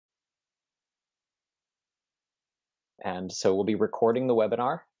And so we'll be recording the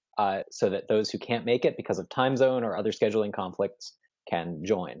webinar so that those who can't make it because of time zone or other scheduling conflicts can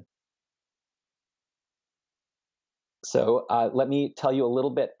join. So let me tell you a little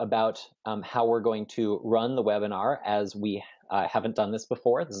bit about how we're going to run the webinar, as we haven't done this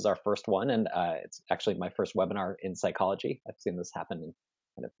before. This is our first one, and it's actually my first webinar in psychology. I've seen this happen in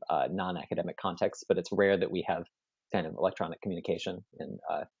kind of non-academic contexts, but it's rare that we have kind of electronic communication in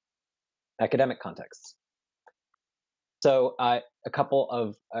academic contexts. So a couple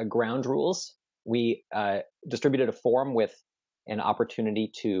of ground rules. We distributed a form with an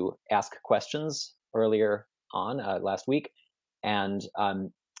opportunity to ask questions earlier on last week, and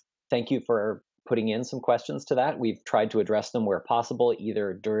thank you for putting in some questions to that. We've tried to address them where possible,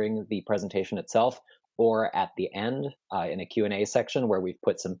 either during the presentation itself or at the end in a Q&A section where we've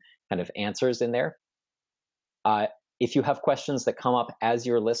put some kind of answers in there. If you have questions that come up as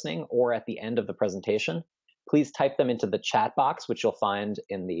you're listening or at the end of the presentation, please type them into the chat box, which you'll find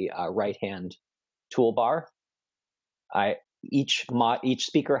in the right-hand toolbar. Each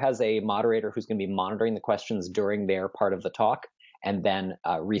speaker has a moderator who's going to be monitoring the questions during their part of the talk, and then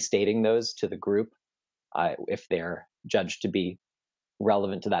restating those to the group if they're judged to be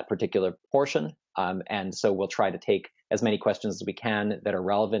relevant to that particular portion. And so we'll try to take as many questions as we can that are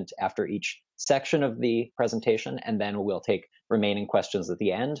relevant after each section of the presentation, and then we'll take remaining questions at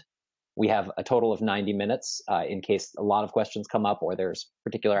the end. We have a total of 90 minutes in case a lot of questions come up or there's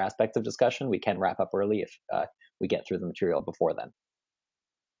particular aspects of discussion. We can wrap up early if we get through the material before then.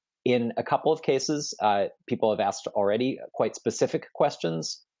 In a couple of cases, people have asked already quite specific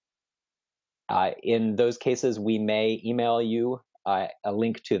questions. In those cases, we may email you a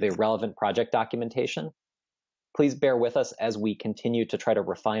link to the relevant project documentation. Please bear with us as we continue to try to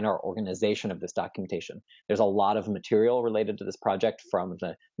refine our organization of this documentation. There's a lot of material related to this project, from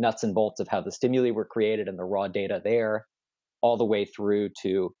the nuts and bolts of how the stimuli were created and the raw data there, all the way through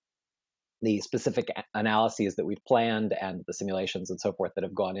to the specific analyses that we've planned and the simulations and so forth that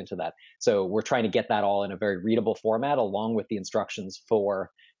have gone into that. So we're trying to get that all in a very readable format along with the instructions for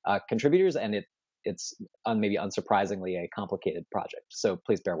contributors, and it's maybe unsurprisingly a complicated project. So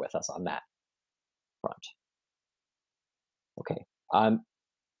please bear with us on that front. Okay.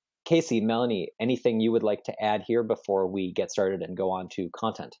 Casey, Melanie, anything you would like to add here before we get started and go on to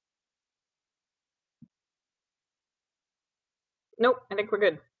content? Nope, I think we're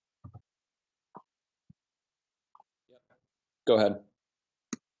good. Go ahead.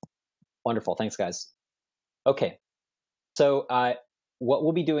 Wonderful. Thanks, guys. Okay. So what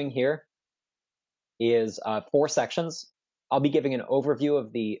we'll be doing here is 4 sections. I'll be giving an overview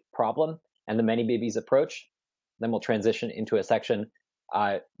of the problem and the ManyBabies approach. Then we'll transition into a section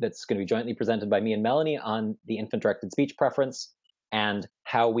that's going to be jointly presented by me and Melanie on the infant-directed speech preference and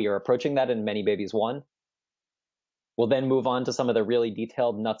how we are approaching that in ManyBabies 1. We'll then move on to some of the really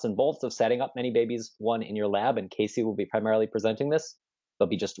detailed nuts and bolts of setting up ManyBabies 1 in your lab, and Casey will be primarily presenting this. There'll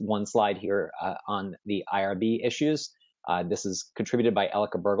be just one slide here on the IRB issues. This is contributed by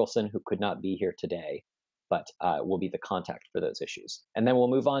Elika Bergelson, who could not be here today, but will be the contact for those issues. And then we'll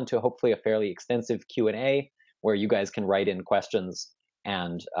move on to hopefully a fairly extensive Q&A where you guys can write in questions,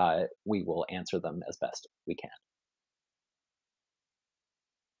 and we will answer them as best we can.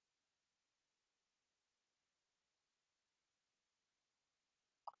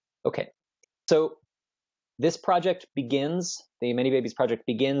 Okay, so this project begins, the ManyBabies project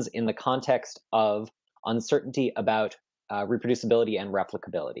begins in the context of uncertainty about reproducibility and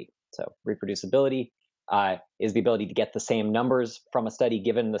replicability. So reproducibility is the ability to get the same numbers from a study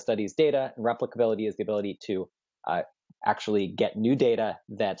given the study's data, and replicability is the ability to actually get new data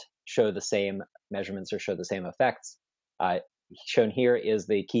that show the same measurements or show the same effects. Shown here is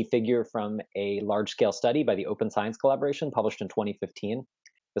the key figure from a large-scale study by the Open Science Collaboration published in 2015.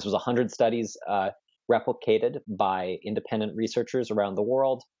 This was 100 studies replicated by independent researchers around the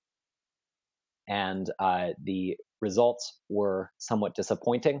world, and the results were somewhat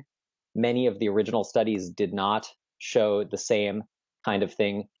disappointing. Many of the original studies did not show the same kind of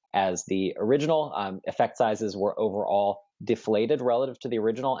thing as the original. Effect sizes were overall deflated relative to the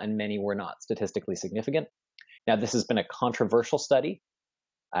original, and many were not statistically significant. Now, this has been a controversial study,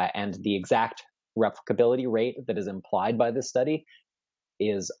 and the exact replicability rate that is implied by this study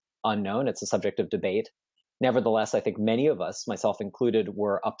is unknown. It's a subject of debate. Nevertheless, I think many of us, myself included,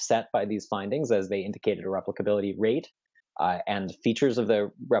 were upset by these findings as they indicated a replicability rate and features of the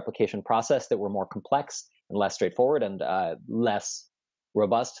replication process that were more complex and less straightforward and less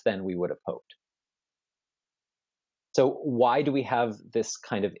robust than we would have hoped. So why do we have this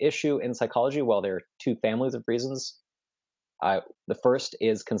kind of issue in psychology? Well, there are 2 families of reasons. The first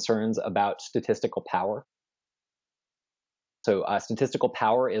is concerns about statistical power. So statistical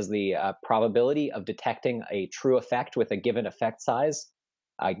power is the probability of detecting a true effect with a given effect size,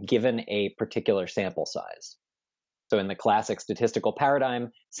 given a particular sample size. So in the classic statistical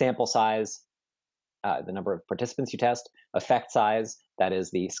paradigm, sample size, the number of participants you test, effect size, that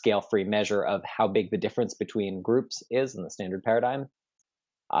is the scale-free measure of how big the difference between groups is in the standard paradigm,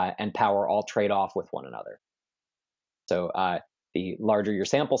 and power all trade off with one another. So the larger your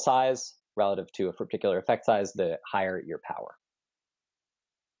sample size relative to a particular effect size, the higher your power.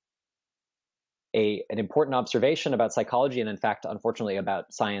 An important observation about psychology, and in fact, unfortunately,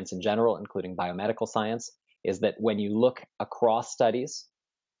 about science in general, including biomedical science, is that when you look across studies,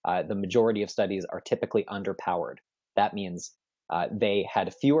 the majority of studies are typically underpowered. That means they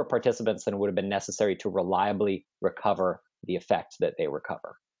had fewer participants than would have been necessary to reliably recover the effect that they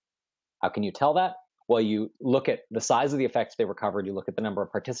recover. How can you tell that? Well, you look at the size of the effect they recovered, you look at the number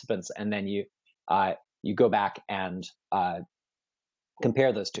of participants, and then you go back and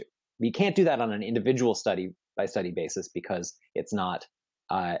compare those two. You can't do that on an individual study by study basis because it's not,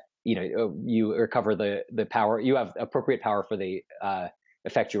 you recover the power, you have appropriate power for the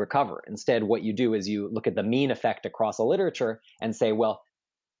effect you recover. Instead, what you do is you look at the mean effect across a literature and say, well,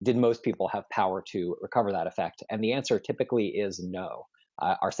 did most people have power to recover that effect? And the answer typically is no.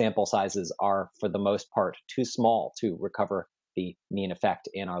 Our sample sizes are, for the most part, too small to recover the mean effect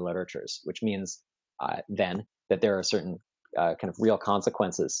in our literatures, which means then that there are certain kind of real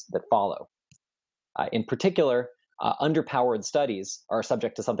consequences that follow. In particular, underpowered studies are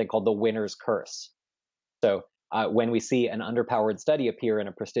subject to something called the winner's curse. So when we see an underpowered study appear in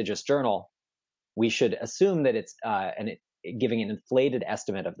a prestigious journal, we should assume that it's giving an inflated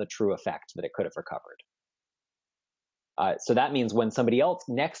estimate of the true effect that it could have recovered. So that means when somebody else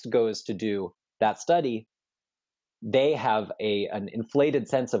next goes to do that study, they have an inflated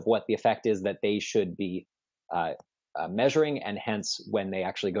sense of what the effect is that they should be measuring, and hence when they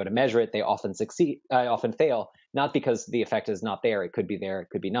actually go to measure it, they often often fail, not because the effect is not there, it could be there, it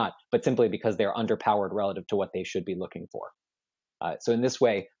could be not, but simply because they're underpowered relative to what they should be looking for. So in this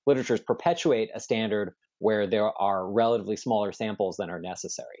way, literatures perpetuate a standard where there are relatively smaller samples than are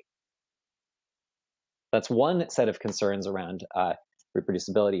necessary. That's one set of concerns around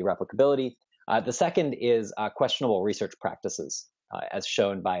reproducibility, replicability. The second is questionable research practices, as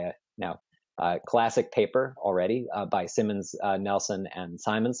shown by a now classic paper already by Simmons, Nelson, and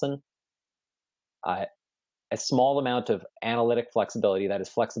Simonson. A small amount of analytic flexibility, that is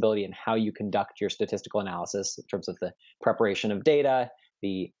flexibility in how you conduct your statistical analysis in terms of the preparation of data,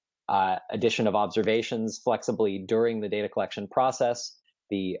 the addition of observations flexibly during the data collection process,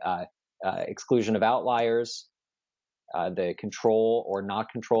 the exclusion of outliers, the control or not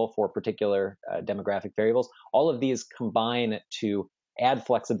control for particular demographic variables. All of these combine to add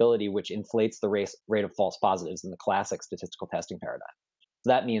flexibility, which inflates the rate of false positives in the classic statistical testing paradigm.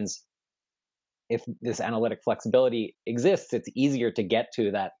 So that means if this analytic flexibility exists, it's easier to get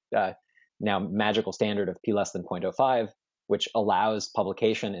to that now magical standard of p less than 0.05, which allows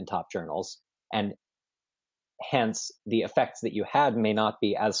publication in top journals. And hence, the effects that you had may not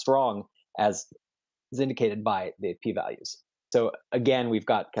be as strong as is indicated by the p-values. So again, we've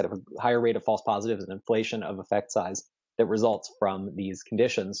got kind of a higher rate of false positives and inflation of effect size that results from these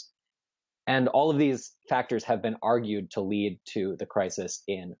conditions. And all of these factors have been argued to lead to the crisis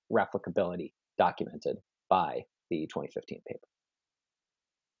in replicability documented by the 2015 paper.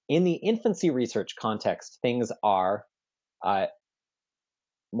 In the infancy research context, things are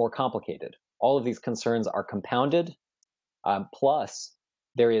more complicated. All of these concerns are compounded, plus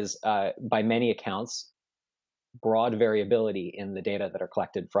there is, by many accounts, broad variability in the data that are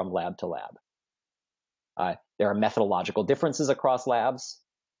collected from lab to lab. There are methodological differences across labs.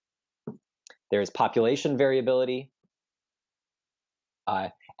 There is population variability.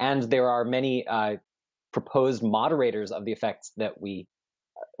 And there are many proposed moderators of the effects that we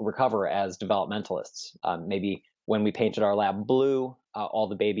recover as developmentalists. Maybe when we painted our lab blue, all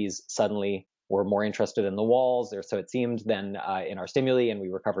the babies suddenly were more interested in the walls, or so it seemed, than in our stimuli, and we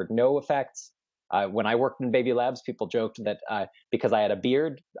recovered no effects. When I worked in baby labs, people joked that because I had a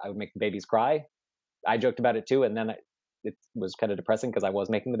beard, I would make the babies cry. I joked about it too, and then it was kind of depressing because I was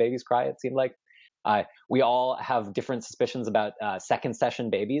making the babies cry, it seemed like. We all have different suspicions about second session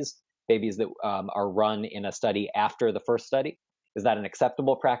babies that are run in a study after the first study. Is that an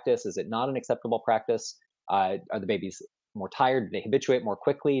acceptable practice? Is it not an acceptable practice? Are the babies more tired? Do they habituate more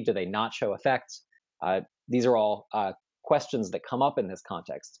quickly? Do they not show effects? These are all questions that come up in this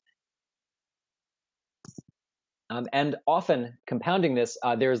context. And often, compounding this,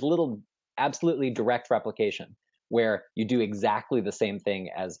 there's little absolutely direct replication where you do exactly the same thing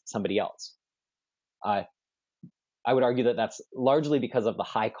as somebody else. I would argue that that's largely because of the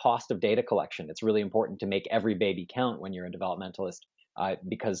high cost of data collection. It's really important to make every baby count when you're a developmentalist,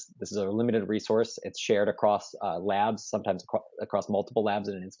 because this is a limited resource. It's shared across labs, sometimes across multiple labs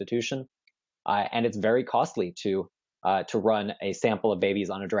in an institution, and it's very costly to run a sample of babies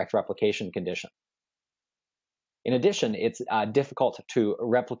on a direct replication condition. In addition, it's difficult to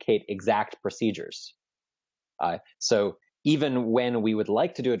replicate exact procedures. So even when we would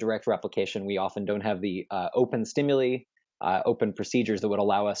like to do a direct replication, we often don't have the open stimuli, open procedures that would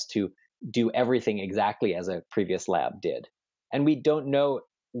allow us to do everything exactly as a previous lab did. And we don't know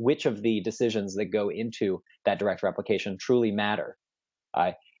which of the decisions that go into that direct replication truly matter.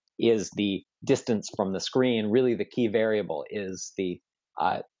 Is the distance from the screen really the key variable? Is the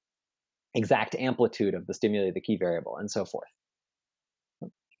exact amplitude of the stimuli the key variable, and so forth?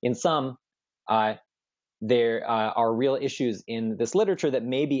 In sum, there are real issues in this literature that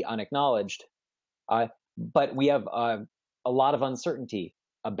may be unacknowledged, but we have a lot of uncertainty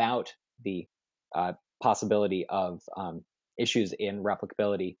about the possibility of issues in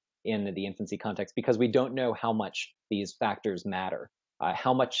replicability in the infancy context, because we don't know how much these factors matter.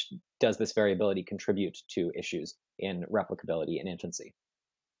 How much does this variability contribute to issues in replicability in infancy?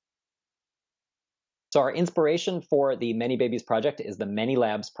 So our inspiration for the ManyBabies project is the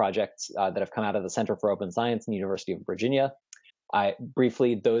ManyLabs projects that have come out of the Center for Open Science in the University of Virginia.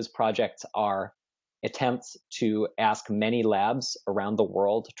 Briefly, those projects are attempts to ask many labs around the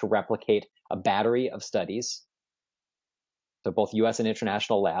world to replicate a battery of studies. So both US and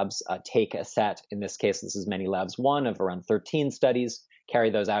international labs take a set, in this case, this is ManyLabs 1 of around 13 studies,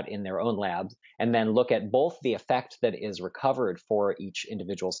 carry those out in their own labs, and then look at both the effect that is recovered for each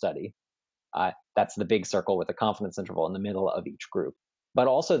individual study. That's the big circle with a confidence interval in the middle of each group, but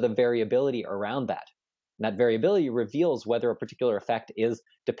also the variability around that. And that variability reveals whether a particular effect is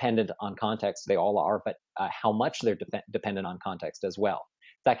dependent on context. They all are, but how much they're dependent on context as well.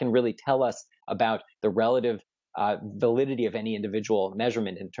 That can really tell us about the relative validity of any individual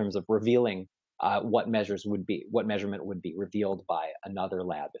measurement in terms of revealing what measurement would be revealed by another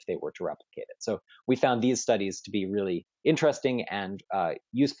lab if they were to replicate it. So we found these studies to be really interesting and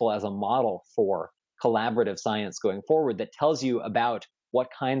useful as a model for collaborative science going forward that tells you about what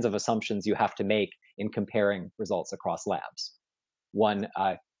kinds of assumptions you have to make in comparing results across labs. One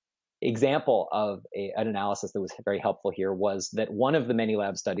example of an analysis that was very helpful here was that one of the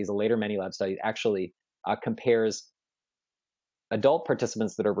ManyLab studies, a later ManyLab study, actually compares adult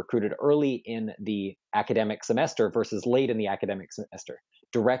participants that are recruited early in the academic semester versus late in the academic semester,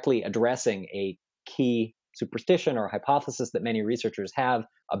 directly addressing a key superstition or hypothesis that many researchers have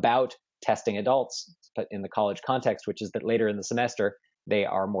about testing adults in the college context, which is that later in the semester, they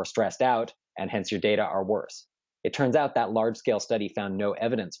are more stressed out, and hence your data are worse. It turns out that large-scale study found no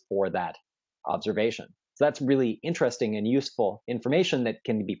evidence for that observation. So that's really interesting and useful information that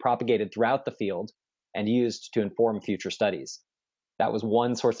can be propagated throughout the field and used to inform future studies. That was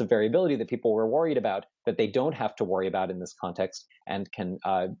one source of variability that people were worried about that they don't have to worry about in this context, and can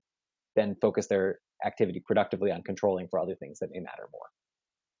then focus their activity productively on controlling for other things that may matter more.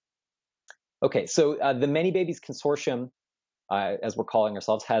 Okay, so the ManyBabies Consortium, as we're calling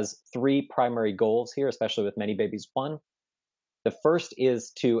ourselves, has three primary goals here, especially with ManyBabies 1. The first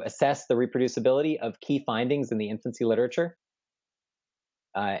is to assess the reproducibility of key findings in the infancy literature.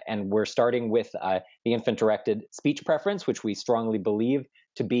 And we're starting with the infant-directed speech preference, which we strongly believe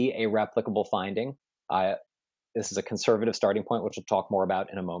to be a replicable finding. This is a conservative starting point, which we'll talk more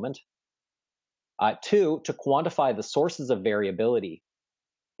about in a moment. Two, to quantify the sources of variability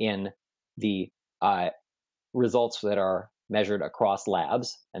in the results that are measured across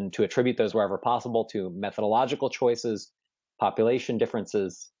labs, and to attribute those wherever possible to methodological choices, population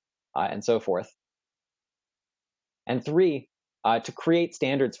differences, and so forth. And three, to create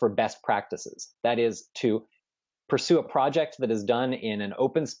standards for best practices. That is, to pursue a project that is done in an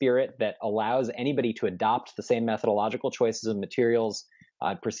open spirit that allows anybody to adopt the same methodological choices of materials,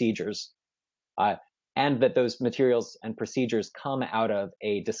 procedures, and that those materials and procedures come out of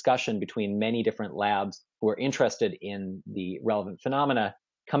a discussion between many different labs who are interested in the relevant phenomena,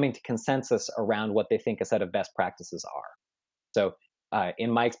 coming to consensus around what they think a set of best practices are. So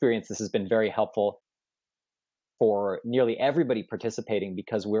in my experience, this has been very helpful for nearly everybody participating,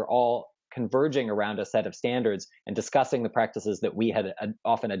 because we're all converging around a set of standards and discussing the practices that we had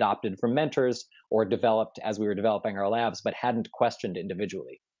often adopted from mentors or developed as we were developing our labs, but hadn't questioned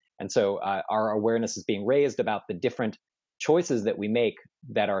individually. And so our awareness is being raised about the different choices that we make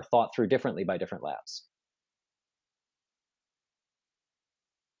that are thought through differently by different labs.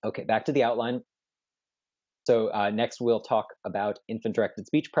 Okay, back to the outline. So next we'll talk about infant-directed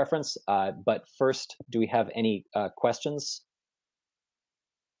speech preference, but first, do we have any questions?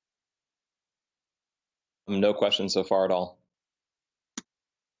 No questions so far at all.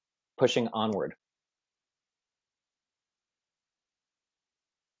 Pushing onward.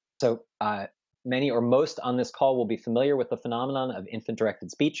 So many or most on this call will be familiar with the phenomenon of infant-directed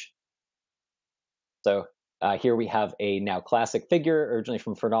speech. So here we have a now classic figure, originally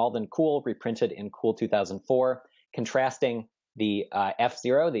from Fernald and Kuhl, reprinted in Kuhl 2004, contrasting the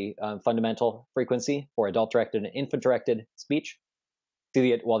F0, the fundamental frequency for adult-directed and infant-directed speech.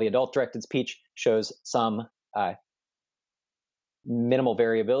 While the adult-directed speech shows some minimal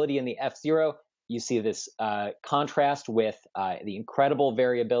variability in the F0, you see this contrast with the incredible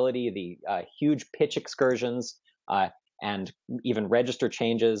variability, the huge pitch excursions, and even register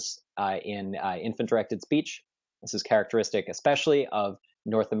changes in infant-directed speech. This is characteristic especially of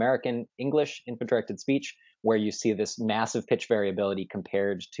North American English infant-directed speech, where you see this massive pitch variability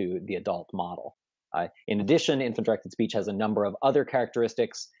compared to the adult model. In addition, infant-directed speech has a number of other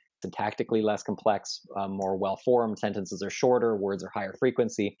characteristics: syntactically less complex, more well-formed, sentences are shorter, words are higher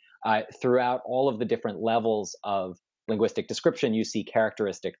frequency. Throughout all of the different levels of linguistic description, you see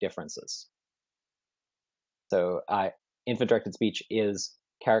characteristic differences. So infant-directed speech is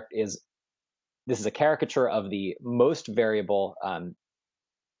a caricature of the most variable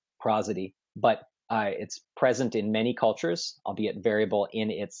prosody, but it's present in many cultures, albeit variable in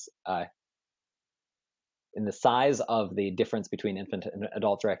its in the size of the difference between infant and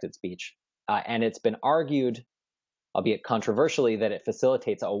adult-directed speech. And it's been argued, albeit controversially, that it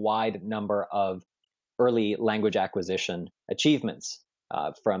facilitates a wide number of early language acquisition achievements,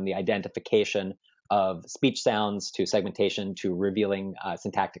 from the identification of speech sounds to segmentation to revealing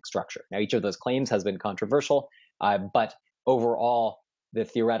syntactic structure. Now, each of those claims has been controversial, but overall, the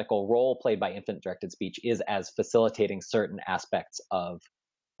theoretical role played by infant-directed speech is as facilitating certain aspects of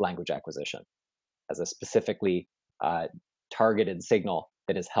language acquisition, as a specifically targeted signal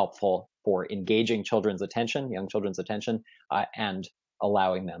that is helpful for engaging young children's attention, and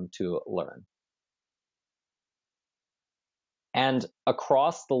allowing them to learn. And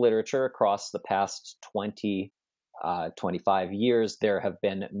across the literature, across the past 20, 25 years, there have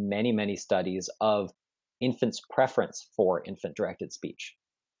been many, many studies of infants' preference for infant-directed speech.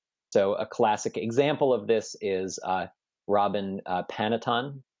 So a classic example of this is Robin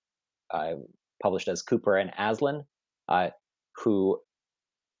Panetton, published as Cooper and Aslin, who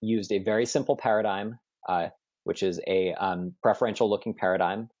used a very simple paradigm, which is a preferential looking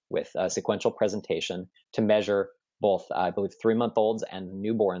paradigm with sequential presentation to measure both, I believe, 3-month-olds and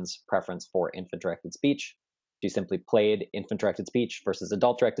newborns' preference for infant-directed speech. She simply played infant-directed speech versus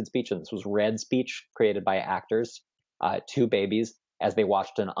adult-directed speech, and this was read speech created by actors to babies as they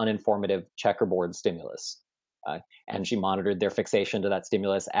watched an uninformative checkerboard stimulus. And she monitored their fixation to that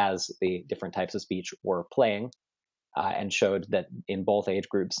stimulus as the different types of speech were playing, and showed that in both age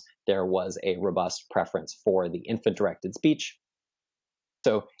groups, there was a robust preference for the infant-directed speech.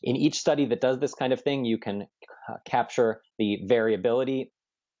 So in each study that does this kind of thing, you can capture the variability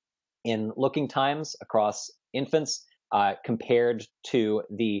in looking times across infants compared to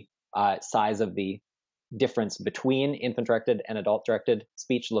the size of the difference between infant-directed and adult-directed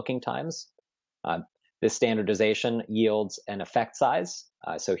speech looking times. This standardization yields an effect size.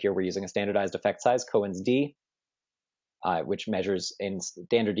 So here we're using a standardized effect size, Cohen's d, which measures in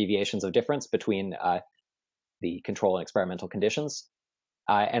standard deviations of difference between the control and experimental conditions.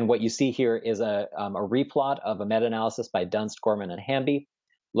 And what you see here is a replot of a meta-analysis by Dunst, Gorman, and Hamby,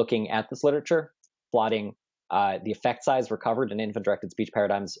 looking at this literature, plotting the effect size recovered in infant-directed speech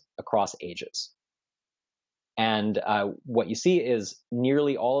paradigms across ages. And what you see is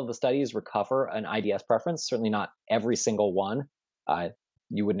nearly all of the studies recover an IDS preference, certainly not every single one.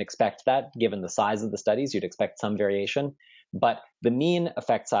 You wouldn't expect that given the size of the studies. You'd expect some variation. But the mean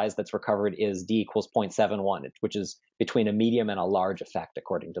effect size that's recovered is d equals 0.71, which is between a medium and a large effect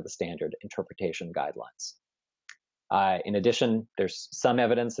according to the standard interpretation guidelines. In addition, there's some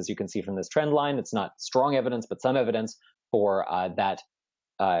evidence, as you can see from this trend line, it's not strong evidence, but some evidence for that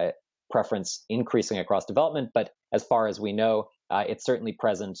preference increasing across development. But as far as we know, it's certainly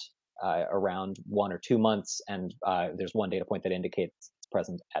present around 1 or 2 months, and there's one data point that indicates it's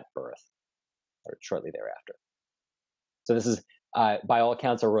present at birth or shortly thereafter. So this is, by all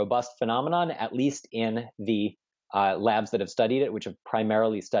accounts, a robust phenomenon, at least in the labs that have studied it, which have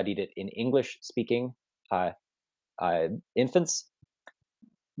primarily studied it in English-speaking infants.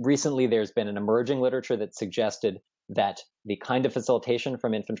 Recently, there's been an emerging literature that suggested that the kind of facilitation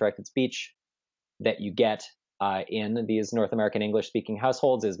from infant-directed speech that you get in these North American English-speaking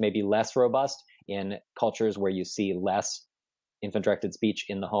households is maybe less robust in cultures where you see less infant-directed speech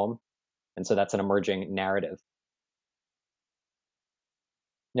in the home. And so that's an emerging narrative.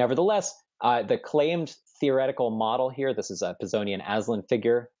 Nevertheless, the claimed theoretical model here, this is a Pizzoni and Aslan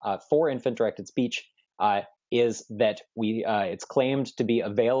figure for infant-directed speech, is that it's claimed to be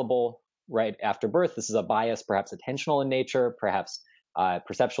available right after birth. This is a bias, perhaps attentional in nature, perhaps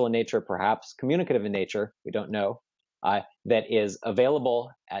perceptual in nature, perhaps communicative in nature, we don't know, that is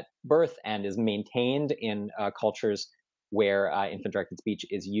available at birth and is maintained in cultures where infant-directed speech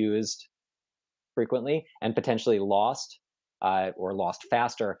is used frequently, and potentially lost or lost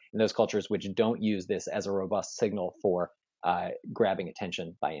faster in those cultures which don't use this as a robust signal for grabbing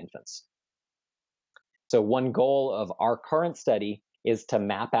attention by infants. So one goal of our current study is to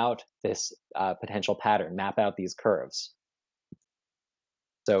map out this potential pattern, map out these curves.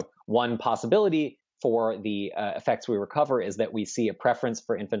 So one possibility for the effects we recover is that we see a preference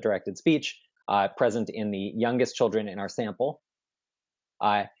for infant-directed speech present in the youngest children in our sample,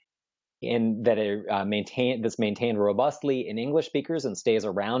 in that it's maintained robustly in English speakers and stays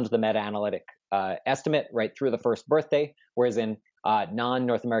around the meta-analytic estimate right through the first birthday, whereas in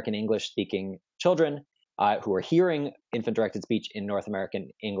non-North American English speaking children who are hearing infant-directed speech in North American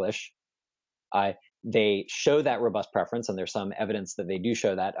English, they show that robust preference, and there's some evidence that they do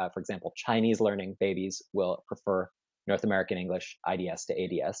show that. For example, Chinese learning babies will prefer North American English IDS to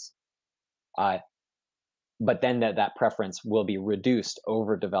ADS. But then that preference will be reduced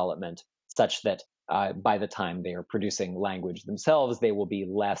over development such that by the time they are producing language themselves, they will be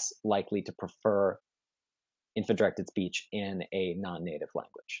less likely to prefer infant-directed speech in a non-native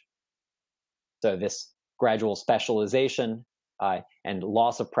language. So this gradual specialization and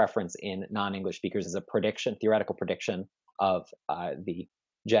loss of preference in non-English speakers is a prediction, theoretical prediction of the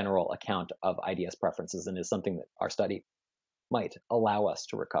general account of IDS preferences, and is something that our study might allow us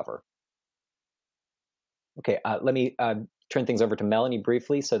to recover. Okay, let me turn things over to Melanie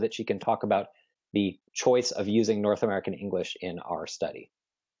briefly so that she can talk about the choice of using North American English in our study.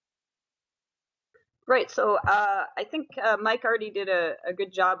 Right, so I think Mike already did a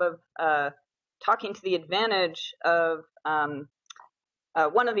good job of talking to the advantage of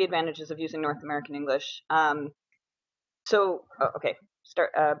one of the advantages of using North American English. Okay,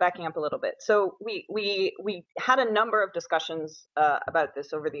 start backing up a little bit. So we had a number of discussions about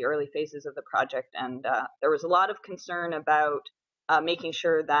this over the early phases of the project, and there was a lot of concern about making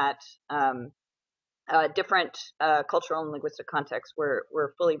sure that different cultural and linguistic contexts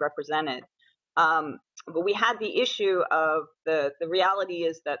were fully represented. But we had the issue of the reality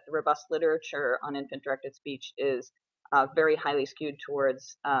is that the robust literature on infant-directed speech is very highly skewed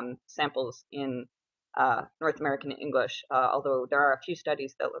towards samples in North American English, although there are a few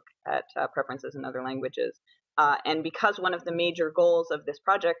studies that look at preferences in other languages. And because one of the major goals of this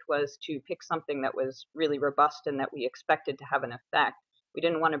project was to pick something that was really robust and that we expected to have an effect, we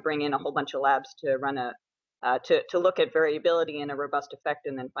didn't want to bring in a whole bunch of labs to run to look at variability in a robust effect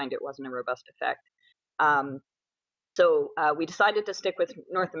and then find it wasn't a robust effect. So we decided to stick with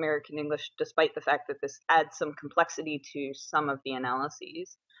North American English, despite the fact that this adds some complexity to some of the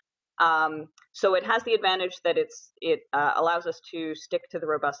analyses. So it has the advantage that it allows us to stick to the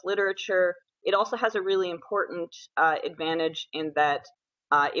robust literature. It also has a really important advantage in that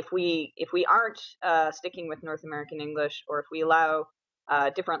if we aren't sticking with North American English, or if we allow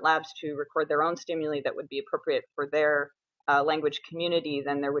different labs to record their own stimuli that would be appropriate for their language community,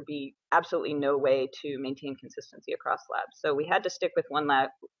 then there would be absolutely no way to maintain consistency across labs. So we had to stick with one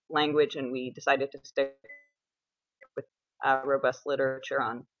language, and we decided to stick with robust literature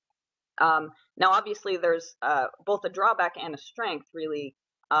on. Now, obviously, there's both a drawback and a strength, really,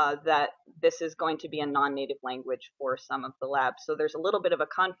 that this is going to be a non-native language for some of the labs. So there's a little bit of a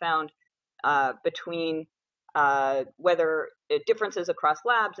confound between whether differences across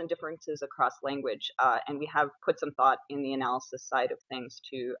labs and differences across language. And we have put some thought in the analysis side of things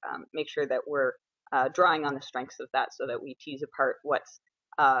to make sure that we're drawing on the strengths of that so that we tease apart what's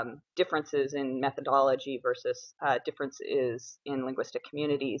differences in methodology versus differences in linguistic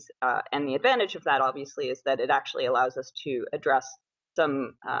communities. And the advantage of that, obviously, is that it actually allows us to address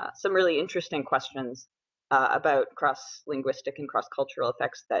some really interesting questions about cross-linguistic and cross-cultural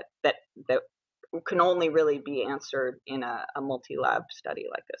effects that can only really be answered in a multi-lab study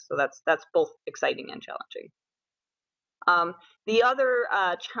like this. So that's both exciting and challenging. The other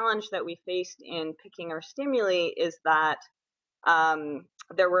challenge that we faced in picking our stimuli is that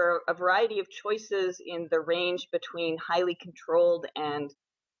there were a variety of choices in the range between highly controlled and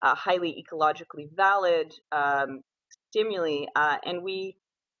highly ecologically valid stimuli, and we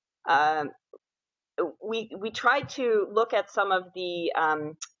tried to look at some of the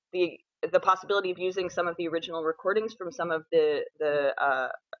the possibility of using some of the original recordings from some of the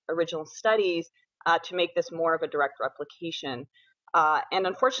original studies to make this more of a direct replication. And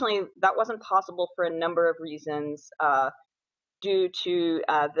unfortunately, that wasn't possible for a number of reasons, due to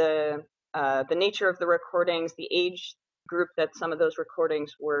the nature of the recordings, the age group that some of those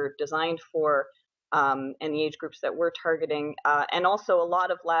recordings were designed for, and the age groups that we're targeting, and also a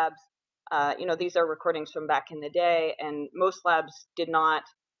lot of labs. These are recordings from back in the day, and most labs did not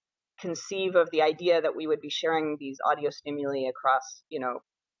conceive of the idea that we would be sharing these audio stimuli across,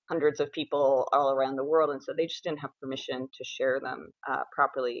 hundreds of people all around the world, and so they just didn't have permission to share them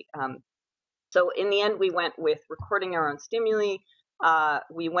properly. So in the end, we went with recording our own stimuli.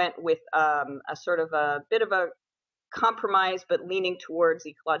 We went with a sort of a bit of a compromise, but leaning towards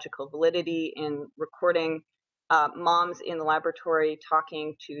ecological validity in recording moms in the laboratory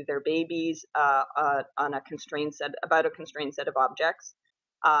talking to their babies on a constrained set of objects,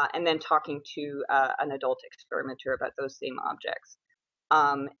 and then talking to an adult experimenter about those same objects,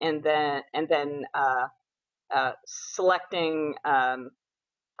 and then selecting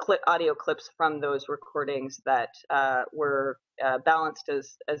audio clips from those recordings that were balanced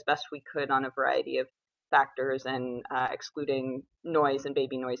as best we could on a variety of factors, and excluding noise and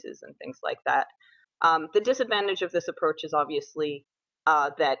baby noises and things like that. The disadvantage of this approach is obviously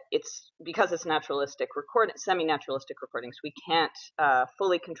that because it's semi-naturalistic recordings, we can't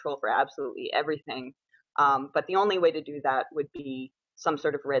fully control for absolutely everything. But the only way to do that would be some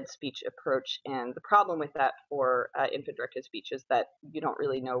sort of read speech approach. And the problem with that for infant-directed speech is that you don't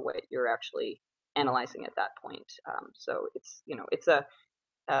really know what you're actually analyzing at that point. So it's a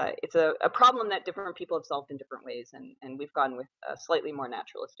problem that different people have solved in different ways, and we've gone with a slightly more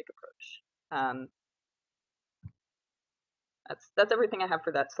naturalistic approach. That's everything I have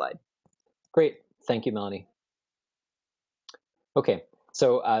for that slide. Great, thank you, Melanie. Okay,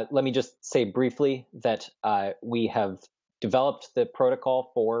 so let me just say briefly that we have developed the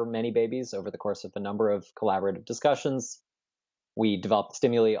protocol for ManyBabies over the course of a number of collaborative discussions. We developed the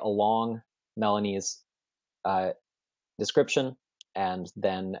stimuli along Melanie's description, and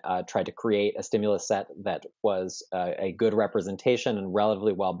then tried to create a stimulus set that was a good representation and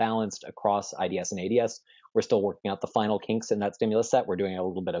relatively well balanced across IDS and ADS. We're still working out the final kinks in that stimulus set. We're doing a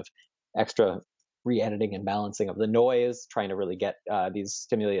little bit of extra re-editing and balancing of the noise, trying to really get these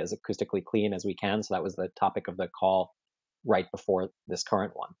stimuli as acoustically clean as we can. So that was the topic of the call right before this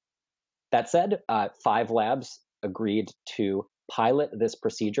current one. That said, 5 labs agreed to pilot this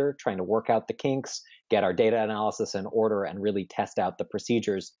procedure, trying to work out the kinks, get our data analysis in order, and really test out the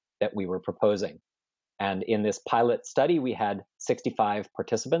procedures that we were proposing. And in this pilot study, we had 65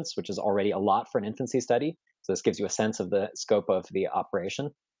 participants, which is already a lot for an infancy study. So this gives you a sense of the scope of the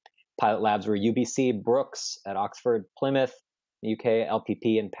operation. Pilot labs were UBC, Brooks at Oxford, Plymouth, UK,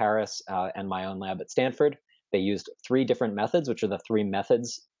 LPP in Paris, and my own lab at Stanford. They used 3 different methods, which are the 3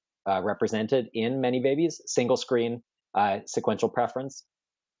 methods represented in ManyBabies: single screen, sequential preference,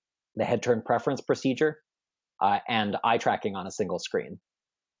 the head turn preference procedure, and eye tracking on a single screen.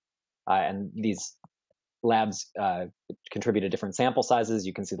 And these labs contributed different sample sizes.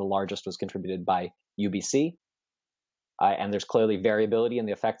 You can see the largest was contributed by UBC. And there's clearly variability in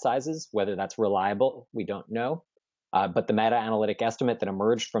the effect sizes. Whether that's reliable, we don't know. But the meta-analytic estimate that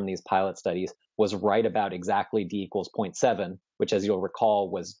emerged from these pilot studies was right about exactly D equals 0.7, which, as you'll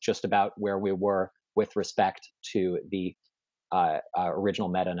recall, was just about where we were with respect to the original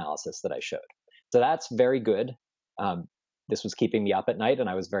meta-analysis that I showed. So that's very good. This was keeping me up at night, and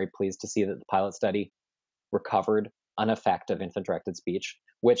I was very pleased to see that the pilot study recovered an effect of infant-directed speech,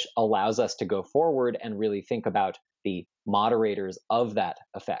 which allows us to go forward and really think about the moderators of that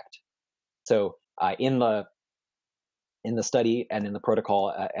effect. So in the study and in the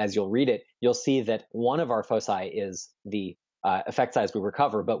protocol, as you'll read it, you'll see that one of our foci is the effect size we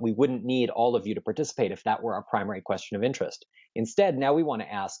recover, but we wouldn't need all of you to participate if that were our primary question of interest. Instead, now we want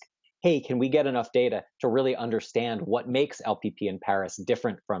to ask, hey, can we get enough data to really understand what makes LPP in Paris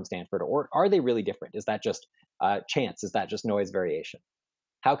different from Stanford? Or are they really different? Is that just chance? Is that just noise variation?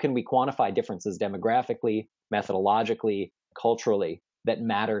 How can we quantify differences demographically, methodologically, culturally that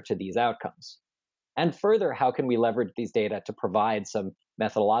matter to these outcomes? And further, how can we leverage these data to provide some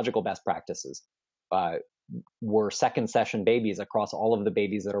methodological best practices? Were second session babies across all of the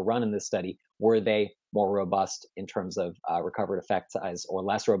babies that are run in this study, were they more robust in terms of recovered effect size or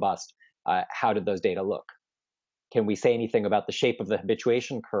less robust? How did those data look? Can we say anything about the shape of the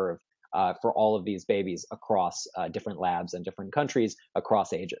habituation curve for all of these babies across different labs and different countries,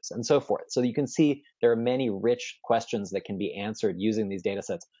 across ages, and so forth? So you can see there are many rich questions that can be answered using these data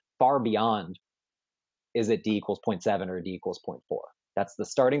sets far beyond, is it D equals 0.7 or D equals 0.4? That's the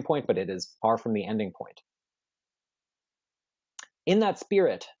starting point, but it is far from the ending point. In that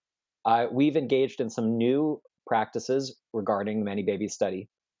spirit, we've engaged in some new practices regarding the ManyBabies study,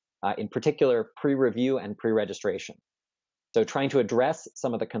 in particular pre-review and pre-registration. So trying to address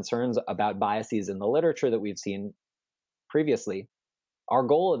some of the concerns about biases in the literature that we've seen previously, our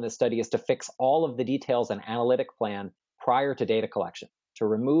goal in this study is to fix all of the details and analytic plan prior to data collection, to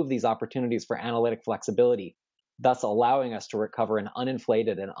remove these opportunities for analytic flexibility, thus allowing us to recover an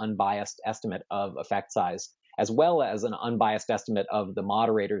uninflated and unbiased estimate of effect size, as well as an unbiased estimate of the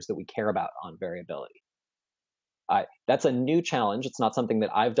moderators that we care about on variability. That's a new challenge. It's not something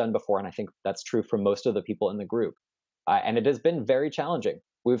that I've done before, and I think that's true for most of the people in the group. And it has been very challenging.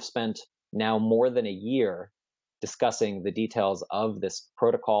 We've spent now more than a year discussing the details of this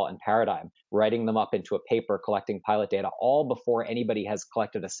protocol and paradigm, writing them up into a paper, collecting pilot data, all before anybody has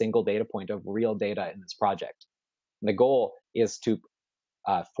collected a single data point of real data in this project. And the goal is to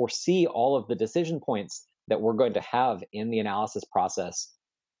foresee all of the decision points that we're going to have in the analysis process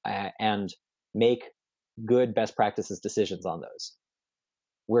and make good best practices decisions on those.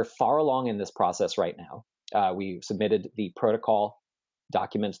 We're far along in this process right now. We submitted the protocol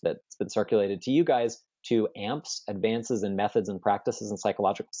document that's been circulated to you guys to AMPS, Advances in Methods and Practices in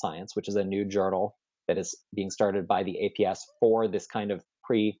Psychological Science, which is a new journal that is being started by the APS for this kind of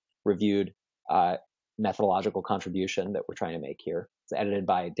pre-reviewed methodological contribution that we're trying to make here. It's edited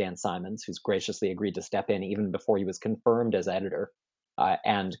by Dan Simons, who's graciously agreed to step in even before he was confirmed as editor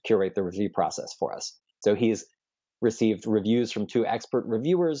and curate the review process for us. So he's received reviews from 2 expert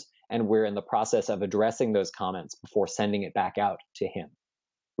reviewers, and we're in the process of addressing those comments before sending it back out to him.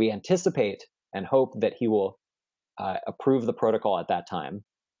 We anticipate and hope that he will approve the protocol at that time.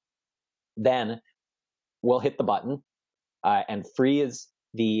 Then we'll hit the button and freeze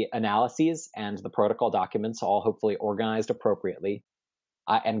the analyses and the protocol documents, all hopefully organized appropriately,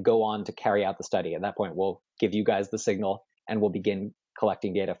 and go on to carry out the study. At that point, we'll give you guys the signal and we'll begin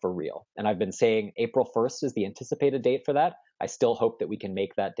collecting data for real. And I've been saying April 1st is the anticipated date for that. I still hope that we can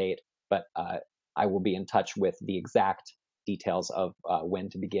make that date, but I will be in touch with the exact details of when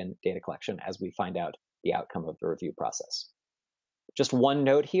to begin data collection as we find out the outcome of the review process. Just one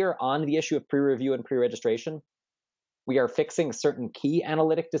note here on the issue of pre-review and pre-registration. We are fixing certain key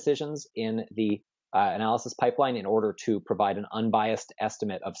analytic decisions in the analysis pipeline in order to provide an unbiased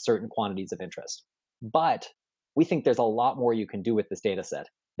estimate of certain quantities of interest. But we think there's a lot more you can do with this data set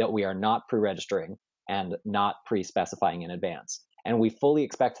that we are not pre-registering and not pre-specifying in advance. And we fully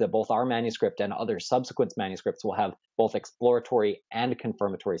expect that both our manuscript and other subsequent manuscripts will have both exploratory and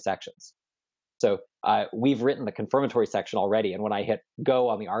confirmatory sections. So we've written the confirmatory section already, and when I hit go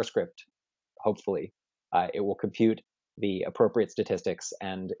on the R script, hopefully, it will compute the appropriate statistics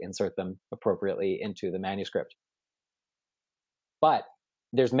and insert them appropriately into the manuscript. But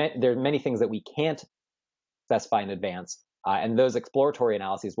there's many things that we can't specify in advance, and those exploratory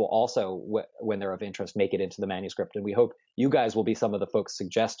analyses will also, when they're of interest, make it into the manuscript. And we hope you guys will be some of the folks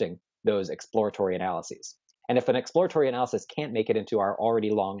suggesting those exploratory analyses. And if an exploratory analysis can't make it into our already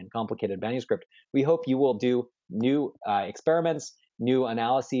long and complicated manuscript, we hope you will do new experiments, new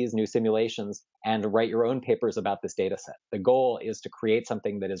analyses, new simulations, and write your own papers about this data set. The goal is to create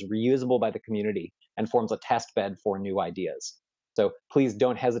something that is reusable by the community and forms a test bed for new ideas. So please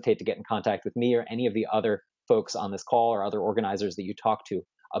don't hesitate to get in contact with me or any of the other folks on this call or other organizers that you talk to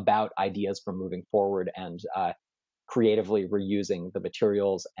about ideas for moving forward and creatively reusing the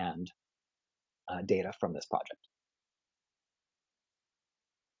materials and data from this project.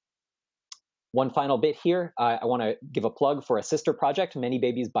 One final bit here, I want to give a plug for a sister project,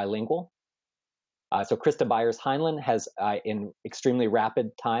 ManyBabies Bilingual. So Krista Byers-Heinlein has, in extremely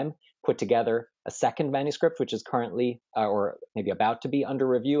rapid time, put together a second manuscript, which is currently, or maybe about to be under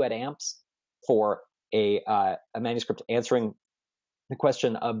review at AMPS, for a manuscript answering the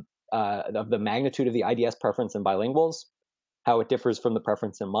question of the magnitude of the IDS preference in bilinguals, how it differs from the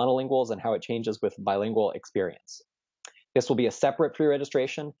preference in monolinguals, and how it changes with bilingual experience. This will be a separate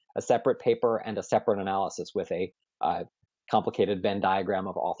pre-registration, a separate paper, and a separate analysis with a complicated Venn diagram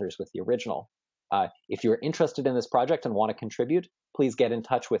of authors with the original. If you're interested in this project and want to contribute, please get in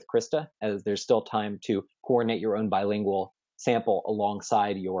touch with Krista, as there's still time to coordinate your own bilingual sample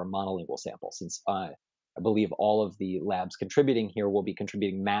alongside your monolingual sample, since I believe all of the labs contributing here will be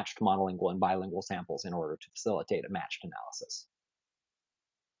contributing matched monolingual and bilingual samples in order to facilitate a matched analysis.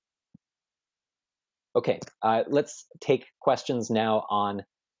 Okay, let's take questions now on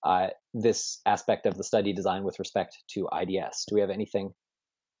this aspect of the study design with respect to IDS. Do we have anything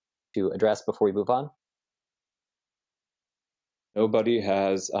to address before we move on? Nobody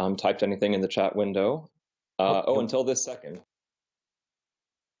has typed anything in the chat window. Oh, until this second.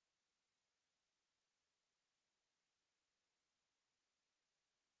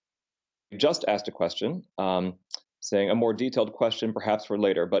 You just asked a question, saying a more detailed question perhaps for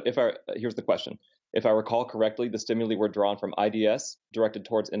later, but here's the question. If I recall correctly, the stimuli were drawn from IDS directed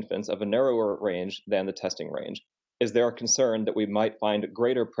towards infants of a narrower range than the testing range. Is there a concern that we might find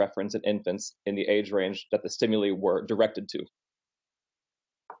greater preference in infants in the age range that the stimuli were directed to?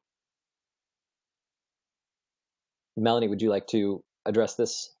 Melanie, would you like to address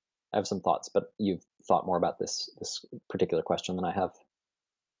this? I have some thoughts, but you've thought more about this particular question than I have.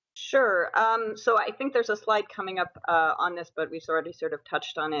 Sure. So I think there's a slide coming up on this, but we've already sort of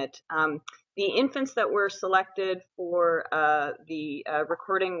touched on it. The infants that were selected for the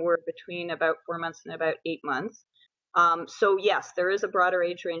recording were between about 4 months and about 8 months. So yes, there is a broader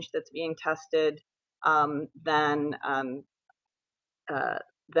age range that's being tested than the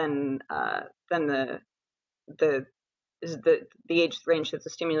age range that the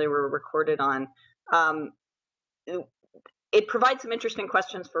stimuli were recorded on. It provides some interesting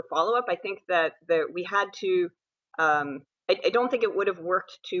questions for follow-up. I think that we had to, I don't think it would have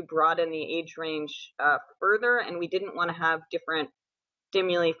worked to broaden the age range further, and we didn't want to have different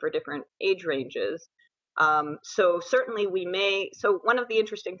stimuli for different age ranges. So certainly we may, so one of the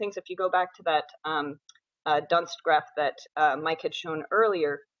interesting things, if you go back to that Dunst graph that Mike had shown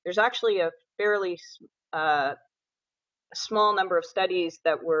earlier, there's actually a fairly small number of studies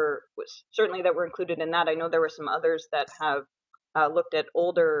that were included in that. I know there were some others that have looked at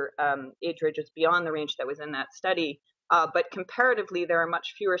older age ranges beyond the range that was in that study, but comparatively there are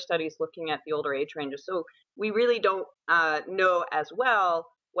much fewer studies looking at the older age ranges. So we really don't know as well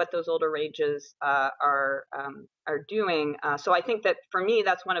what those older ranges are doing. So I think that for me,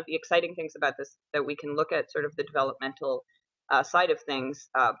 that's one of the exciting things about this, that we can look at sort of the developmental side of things.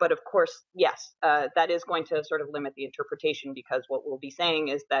 But of course, yes, that is going to sort of limit the interpretation, because what we'll be saying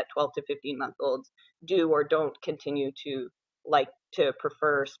is that 12 to 15-month-olds do or don't continue to like to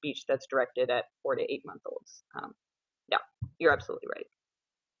prefer speech that's directed at 4 to 8-month-olds. Yeah, you're absolutely right.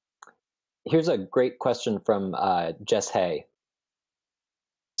 Here's a great question from Jess Hay.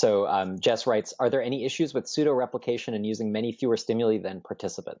 So Jess writes, are there any issues with pseudo-replication and using many fewer stimuli than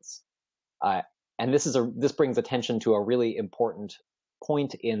participants? And this brings attention to a really important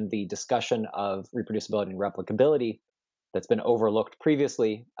point in the discussion of reproducibility and replicability that's been overlooked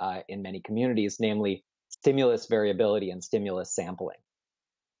previously in many communities, namely stimulus variability and stimulus sampling.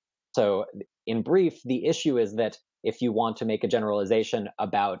 So in brief, the issue is that if you want to make a generalization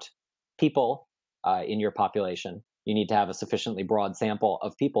about people in your population, you need to have a sufficiently broad sample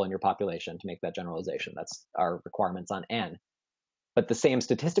of people in your population to make that generalization. That's our requirements on N. But the same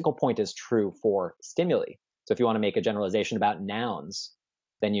statistical point is true for stimuli. So if you want to make a generalization about nouns,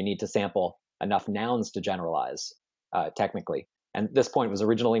 then you need to sample enough nouns to generalize, technically. And this point was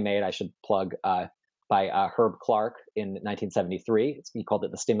originally made, I should plug, by Herb Clark in 1973. He called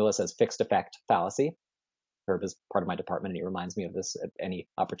it the stimulus as fixed effect fallacy. Herb is part of my department, and he reminds me of this at any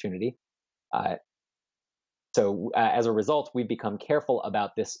opportunity. So as a result, we've become careful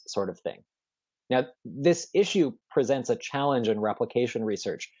about this sort of thing. Now, this issue presents a challenge in replication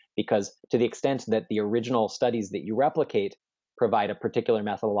research, because to the extent that the original studies that you replicate provide a particular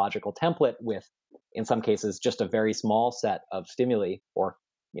methodological template with, in some cases, just a very small set of stimuli, or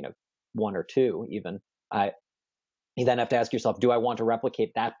one or two even, you then have to ask yourself, do I want to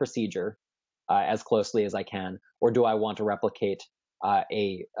replicate that procedure as closely as I can, or do I want to replicate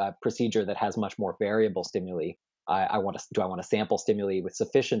a procedure that has much more variable stimuli? Do I want to sample stimuli with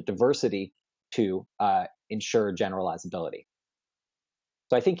sufficient diversity to ensure generalizability?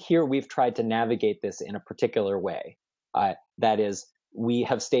 So I think here we've tried to navigate this in a particular way. That is, we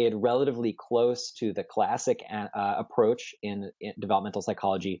have stayed relatively close to the classic approach in developmental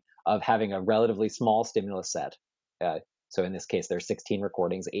psychology of having a relatively small stimulus set. So in this case, there's 16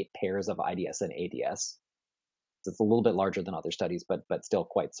 recordings, 8 pairs of IDS and ADS. So it's a little bit larger than other studies, but still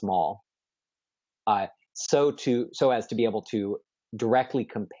quite small. So as to be able to directly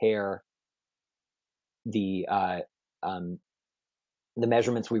compare the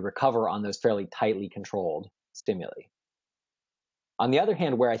measurements we recover on those fairly tightly controlled stimuli. On the other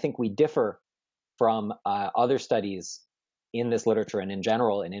hand, where I think we differ from other studies in this literature and in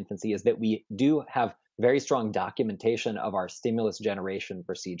general in infancy is that we do have very strong documentation of our stimulus generation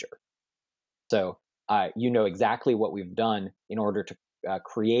procedure. So you know exactly what we've done in order to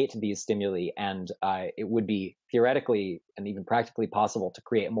create these stimuli, and it would be theoretically and even practically possible to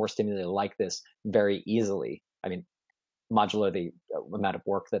create more stimuli like this very easily. I mean, modulo the amount of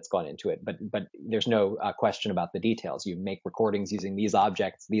work that's gone into it, but there's no question about the details. You make recordings using these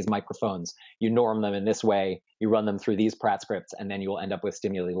objects, these microphones, you norm them in this way, you run them through these Pratt scripts, and then you will end up with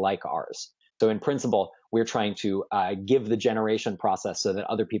stimuli like ours. So in principle, we're trying to give the generation process so that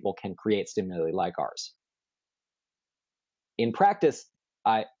other people can create stimuli like ours. In practice,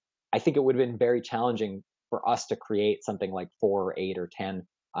 I think it would have been very challenging for us to create something like 4 or 8 or 10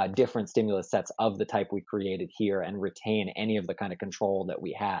 different stimulus sets of the type we created here and retain any of the kind of control that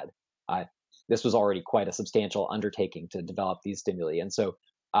we had. This was already quite a substantial undertaking to develop these stimuli. And so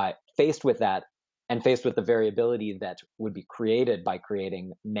faced with that, and faced with the variability that would be created by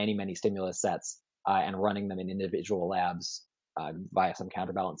creating many, many stimulus sets and running them in individual labs via some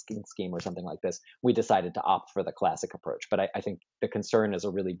counterbalancing scheme or something like this, we decided to opt for the classic approach. But I think the concern is a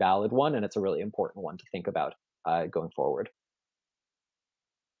really valid one, and it's a really important one to think about going forward.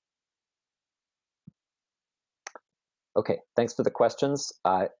 Okay, thanks for the questions.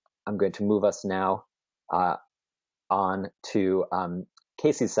 I'm going to move us now on to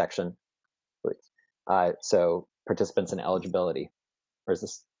Casey's section. So participants and eligibility. Or is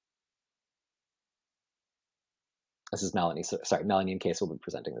this? This is Melanie. So, sorry, Melanie and Casey will be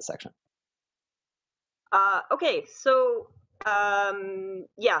presenting this section. Okay, so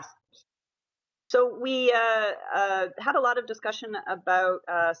yes. So we had a lot of discussion about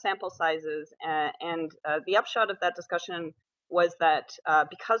sample sizes, and the upshot of that discussion was that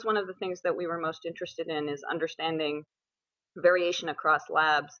because one of the things that we were most interested in is understanding variation across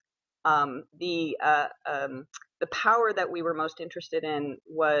labs, the power that we were most interested in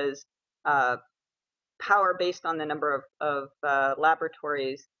was power based on the number of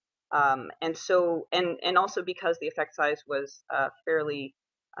laboratories, and so and also because the effect size was fairly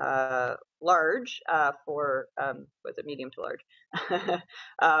large for was it medium to large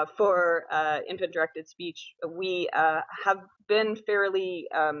for infant-directed speech, we have been fairly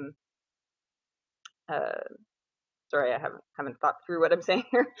sorry, I haven't thought through what I'm saying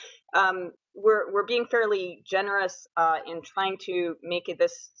here. We're being fairly generous in trying to make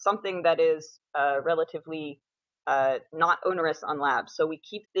this something that is relatively not onerous on labs. So we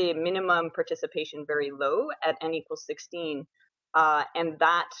keep the minimum participation very low at n equals 16, and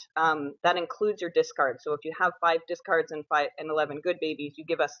that includes your discards. So if you have 5 discards and 11 good babies, you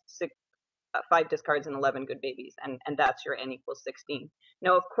give us 5 discards and 11 good babies, and that's your n equals 16.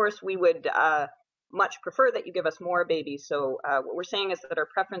 Now, of course, we would much prefer that you give us more babies. So what we're saying is that our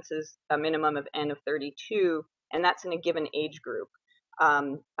preference is a minimum of n of 32, and that's in a given age group.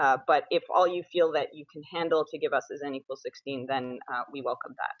 But if all you feel that you can handle to give us is n equals 16, then we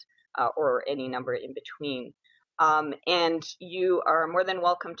welcome that, or any number in between. And you are more than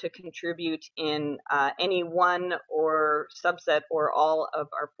welcome to contribute in any one or subset or all of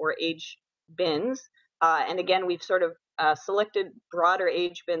our 4 age bins. And again, we've sort of selected broader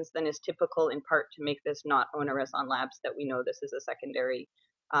age bins than is typical, in part to make this not onerous on labs that we know this is a secondary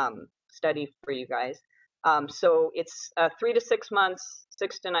study for you guys. So it's 3 to 6 months,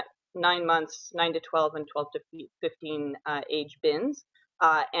 6 to 9 months, 9 to 12, and 12 to 15 age bins.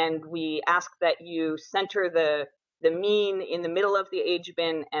 And we ask that you center the mean in the middle of the age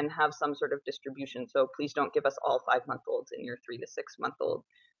bin and have some sort of distribution. So please don't give us all 5-month-olds in your 3 to 6-month-old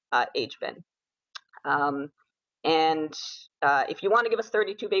age bin. And if you want to give us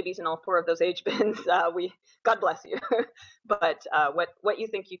 32 babies in all 4 of those age bins, God bless you. But what you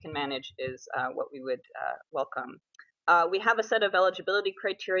think you can manage is what we would welcome. We have a set of eligibility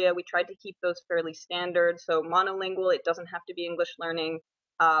criteria. We tried to keep those fairly standard. So monolingual, it doesn't have to be English learning.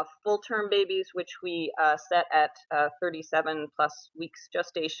 Full-term babies, which we set at 37 plus weeks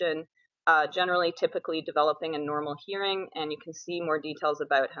gestation, generally typically developing a normal hearing, and you can see more details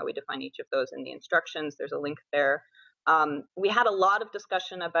about how we define each of those in the instructions. There's a link there. We had a lot of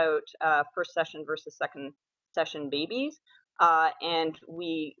discussion about first session versus second session babies, and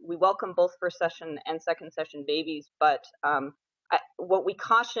we welcome both first session and second session babies, but what we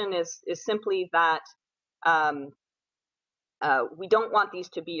caution is simply that we don't want these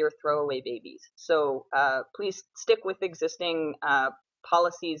to be your throwaway babies. So please stick with existing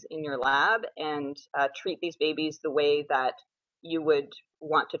policies in your lab and treat these babies the way that you would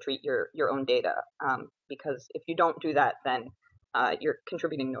want to treat your own data, because if you don't do that, then you're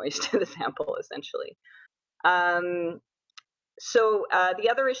contributing noise to the sample, essentially. So the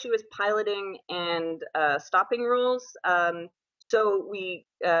other issue is piloting and stopping rules. So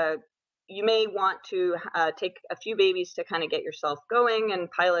you may want to take a few babies to kind of get yourself going and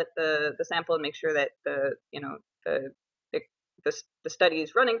pilot the sample and make sure that the study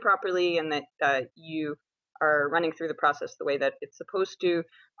is running properly and that you are running through the process the way that it's supposed to.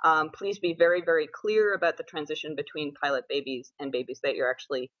 Please be very, very clear about the transition between pilot babies and babies that you're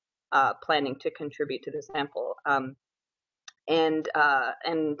actually planning to contribute to the sample. And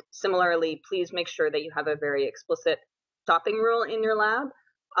similarly, please make sure that you have a very explicit stopping rule in your lab.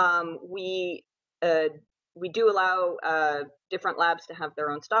 We do allow different labs to have their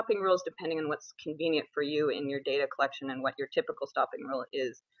own stopping rules depending on what's convenient for you in your data collection and what your typical stopping rule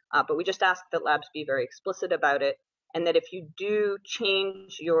is. But we just ask that labs be very explicit about it, and that if you do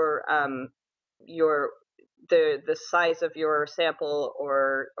change the size of your sample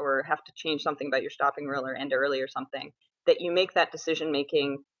or have to change something about your stopping rule or end early or something, that you make that decision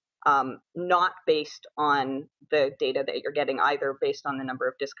making not based on the data that you're getting, either based on the number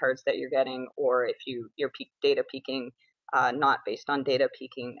of discards that you're getting, or if you're data peaking, not based on data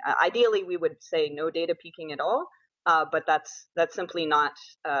peaking. Ideally, we would say no data peaking at all, but that's simply not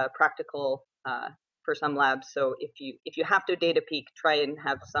practical for some labs. So if you have to data peak, try and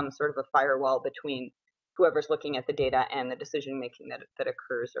have some sort of a firewall between whoever's looking at the data and the decision making that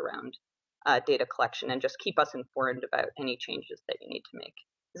occurs around data collection, and just keep us informed about any changes that you need to make.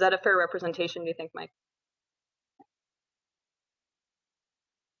 Is that a fair representation, do you think, Mike?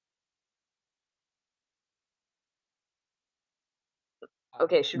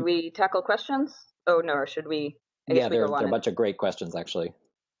 Okay, should we tackle questions? Oh, no, or should we? I guess we there go on. are a bunch of great questions, actually.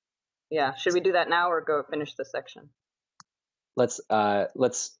 Yeah, should we do that now or go finish this section? Let's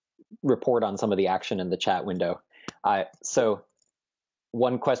report on some of the action in the chat window. So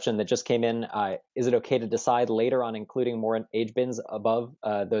one question that just came in, is it okay to decide later on including more age bins above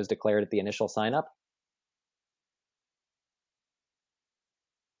those declared at the initial sign up?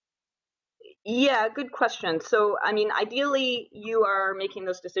 Yeah, good question. So, I mean, ideally you are making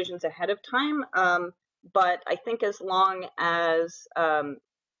those decisions ahead of time, but I think as long as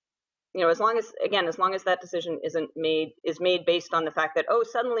as long as that decision is made based on the fact that, oh,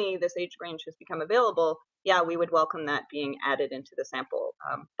 suddenly this age range has become available, yeah, we would welcome that being added into the sample.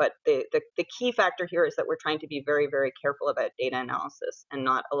 But the key factor here is that we're trying to be very, very careful about data analysis and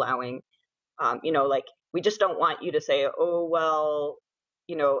not allowing, like, we just don't want you to say, oh, well,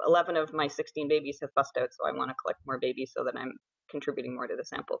 11 of my 16 babies have bust out, so I want to collect more babies so that I'm contributing more to the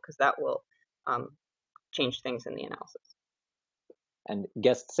sample, because that will change things in the analysis. And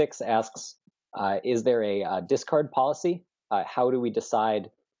guest 6 asks, is there a discard policy? How do we decide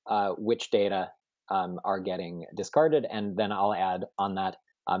which data are getting discarded? And then I'll add on that,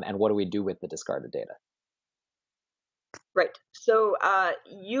 and what do we do with the discarded data? Right. So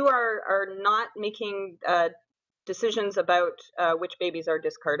you are not making decisions about which babies are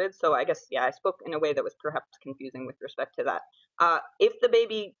discarded. So I guess, yeah, I spoke in a way that was perhaps confusing with respect to that. If the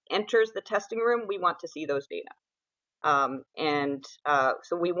baby enters the testing room, we want to see those data.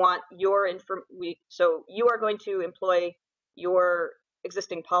 So we want your so you are going to employ your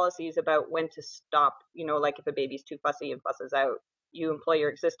existing policies about when to stop, like if a baby's too fussy and fusses out, you employ your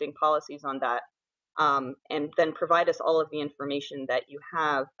existing policies on that, and then provide us all of the information that you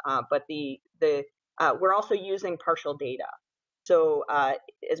have. But we're also using partial data. So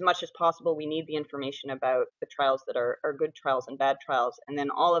as much as possible, we need the information about the trials that are good trials and bad trials, and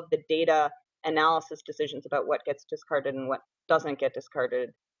then all of the data analysis decisions about what gets discarded and what doesn't get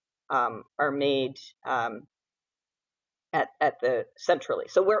discarded are made at the centrally.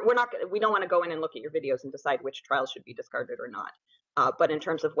 So we don't want to go in and look at your videos and decide which trials should be discarded or not. But in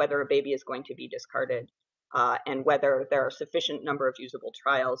terms of whether a baby is going to be discarded and whether there are a sufficient number of usable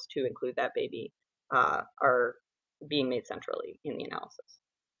trials to include that baby are being made centrally in the analysis.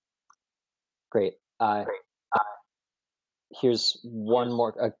 Great. Here's one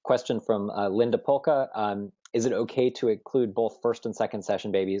more question from Linda Polka. Is it okay to include both first and second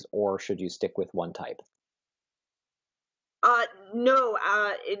session babies, or should you stick with one type? No.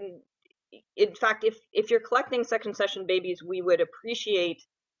 In fact, if you're collecting second session babies, we would appreciate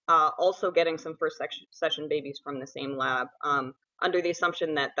also getting some first session babies from the same lab, under the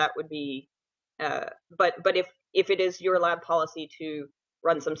assumption that would be. But if it is your lab policy to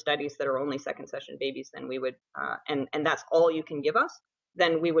run some studies that are only second session babies, then we would, and that's all you can give us,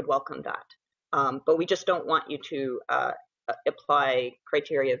 then we would welcome that. But we just don't want you to apply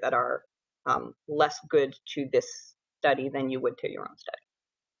criteria that are less good to this study than you would to your own study.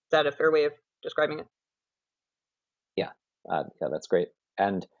 Is that a fair way of describing it? Yeah, that's great.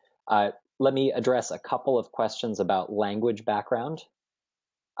 And let me address a couple of questions about language background.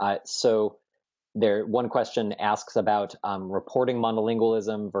 So one question asks about reporting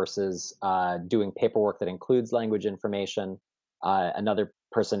monolingualism versus doing paperwork that includes language information. Another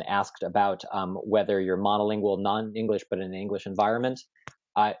person asked about whether you're monolingual, non-English, but in an English environment.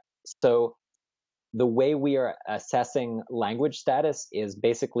 So the way we are assessing language status is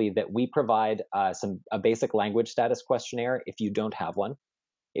basically that we provide a basic language status questionnaire if you don't have one.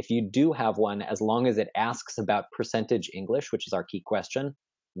 If you do have one, as long as it asks about percentage English, which is our key question,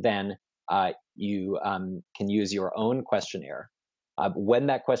 then you can use your own questionnaire. When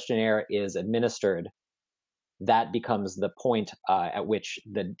that questionnaire is administered, that becomes the point at which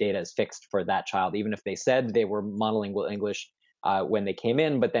the data is fixed for that child, even if they said they were monolingual English when they came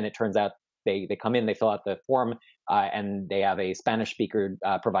in, but then it turns out they come in, they fill out the form, and they have a Spanish speaker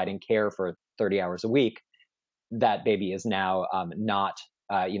providing care for 30 hours a week. That baby is now not,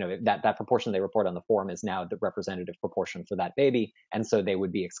 that proportion they report on the form is now the representative proportion for that baby, and so they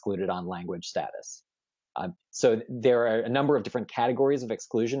would be excluded on language status. So there are a number of different categories of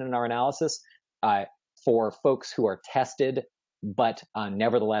exclusion in our analysis. For folks who are tested, but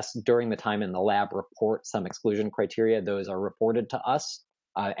nevertheless during the time in the lab report some exclusion criteria, those are reported to us,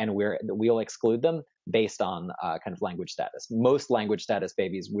 and we'll exclude them based on kind of language status. Most language status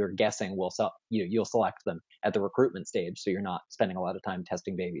babies, we're guessing, you'll select them at the recruitment stage, so you're not spending a lot of time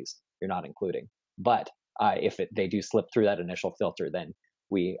testing babies you're not including. But if they do slip through that initial filter, then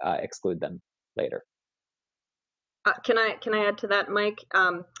we exclude them later. Can I add to that, Mike?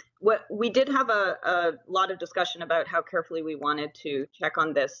 What we did have a lot of discussion about how carefully we wanted to check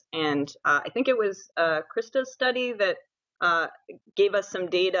on this, and I think it was Krista's study that gave us some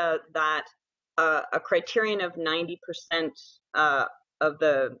data that a criterion of 90% of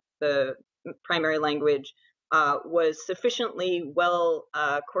the primary language was sufficiently well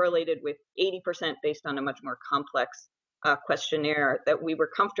correlated with 80% based on a much more complex questionnaire, that we were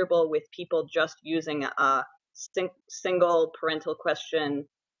comfortable with people just using a single parental question,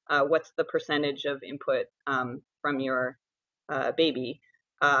 what's the percentage of input from your baby,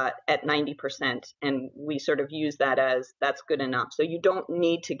 at 90%, and we sort of use that as that's good enough. So you don't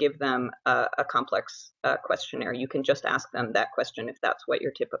need to give them a complex questionnaire. You can just ask them that question if that's what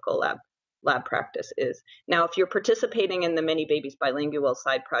your typical lab practice is. Now, if you're participating in the ManyBabies bilingual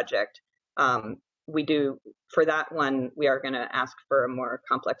side project, we do, for that one, we are going to ask for a more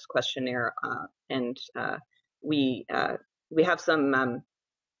complex questionnaire, and we have some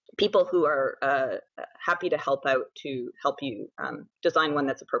people who are happy to help out to help you design one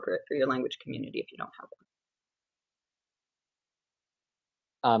that's appropriate for your language community if you don't have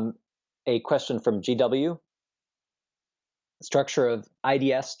one. A question from GW. Structure of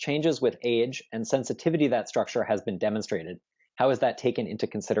IDS changes with age, and sensitivity to that structure has been demonstrated. How is that taken into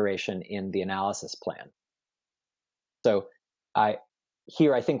consideration in the analysis plan? So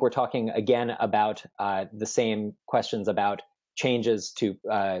here I think we're talking again about the same questions about changes to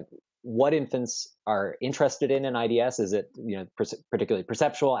what infants are interested in IDS. Is it particularly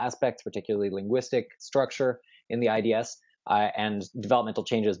perceptual aspects, particularly linguistic structure in the IDS, and developmental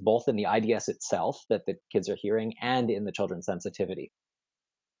changes both in the IDS itself that the kids are hearing and in the children's sensitivity.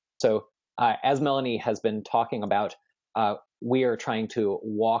 So as Melanie has been talking about, we are trying to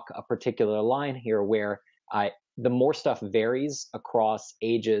walk a particular line here where the more stuff varies across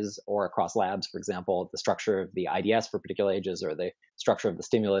ages or across labs, for example, the structure of the IDS for particular ages or the structure of the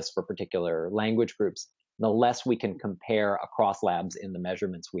stimulus for particular language groups, the less we can compare across labs in the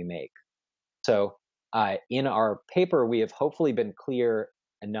measurements we make. So in our paper, we have hopefully been clear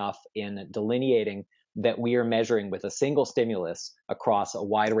enough in delineating that we are measuring with a single stimulus across a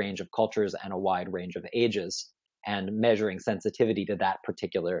wide range of cultures and a wide range of ages, and measuring sensitivity to that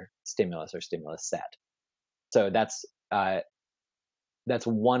particular stimulus or stimulus set. So that's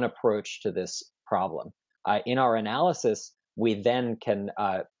one approach to this problem. In our analysis, we then can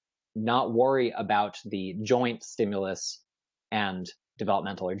not worry about the joint stimulus and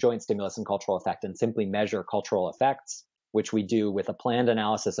developmental, or joint stimulus and cultural effect, and simply measure cultural effects, which we do with a planned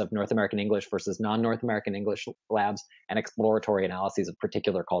analysis of North American English versus non-North American English labs, and exploratory analyses of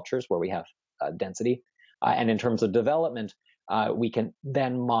particular cultures where we have density. And in terms of development, we can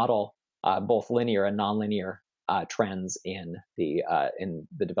then model both linear and nonlinear trends in the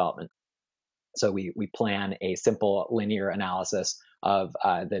development. So we plan a simple linear analysis of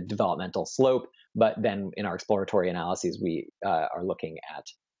the developmental slope, but then in our exploratory analyses, we are looking at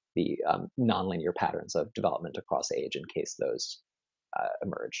the nonlinear patterns of development across age in case those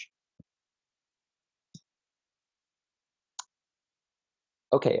emerge.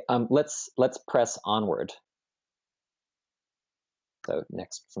 Okay, let's press onward. So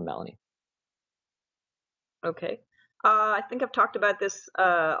next from Melanie. Okay. I think I've talked about this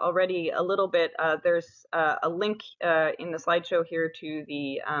already a little bit. There's a link in the slideshow here to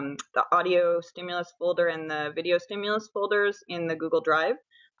the audio stimulus folder and the video stimulus folders in the Google Drive.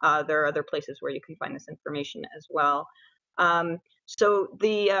 There are other places where you can find this information as well. So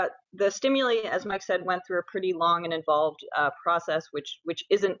the stimuli, as Mike said, went through a pretty long and involved process, which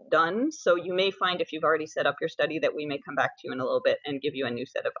isn't done. So you may find, if you've already set up your study, that we may come back to you in a little bit and give you a new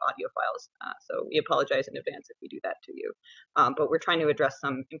set of audio files. So we apologize in advance if we do that to you. But we're trying to address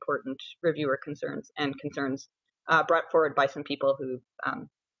some important reviewer concerns and concerns brought forward by some people who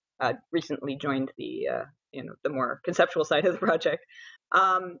recently joined the the more conceptual side of the project.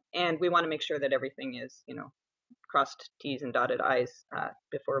 And we want to make sure that everything is crossed T's and dotted I's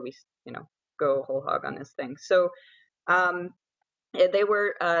before we go whole hog on this thing. So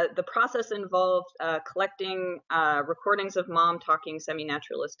the process involved collecting recordings of mom talking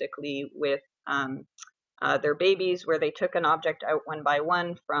semi-naturalistically with their babies, where they took an object out one by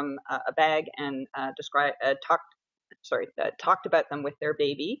one from a bag and talked about them with their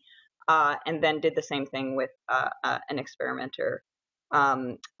baby, and then did the same thing with an experimenter.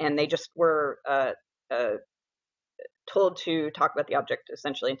 And they just were told to talk about the object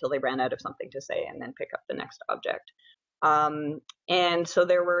essentially until they ran out of something to say, and then pick up the next object. And so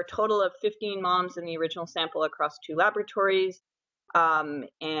there were a total of 15 moms in the original sample across 2 laboratories.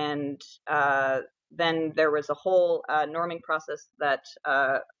 And then there was a whole norming process that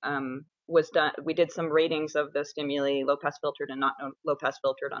was done. We did some ratings of the stimuli, low pass filtered and not low pass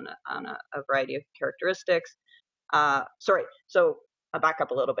filtered, on a variety of characteristics. So I'll back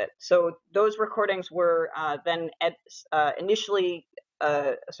up a little bit. So those recordings were then initially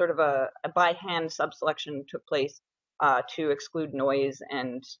sort of a by hand subselection took place to exclude noise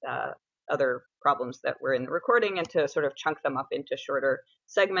and other problems that were in the recording, and to sort of chunk them up into shorter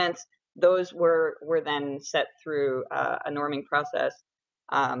segments. Those were then set through a norming process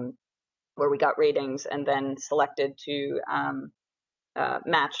where we got ratings and then selected to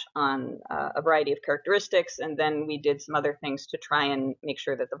match on a variety of characteristics. And then we did some other things to try and make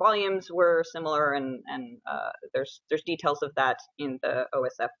sure that the volumes were similar, and there's details of that in the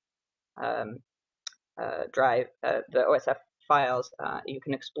OSF drive, the OSF files. You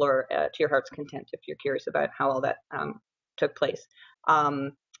can explore to your heart's content if you're curious about how all that took place.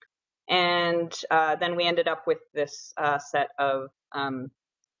 And then we ended up with this set of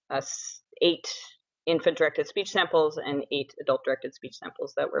 8 infant-directed speech samples and 8 adult-directed speech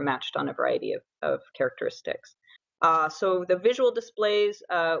samples that were matched on a variety of characteristics. So the visual displays,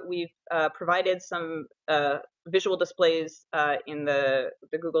 we've provided some visual displays in the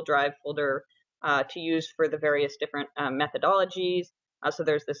Google Drive folder to use for the various different methodologies. So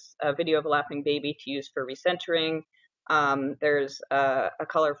there's this video of a laughing baby to use for recentering. There's a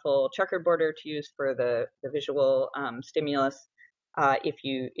colorful checkered border to use for the visual stimulus if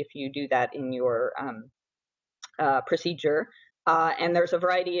you do that in your procedure. And there's a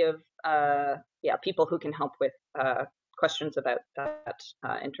variety of people who can help with questions about that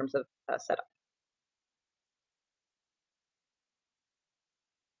in terms of setup.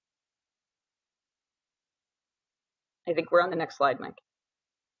 I think we're on the next slide, Mike.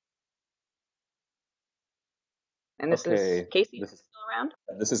 And this is Casey. This is still around?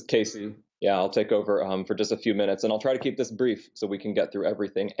 This is Casey. Yeah, I'll take over for just a few minutes, and I'll try to keep this brief so we can get through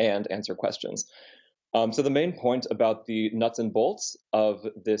everything and answer questions. So the main point about the nuts and bolts of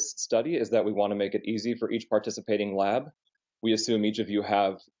this study is that we want to make it easy for each participating lab. We assume each of you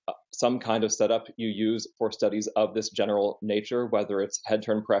have some kind of setup you use for studies of this general nature, whether it's head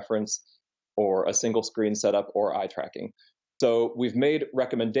turn preference or a single screen setup or eye tracking. So we've made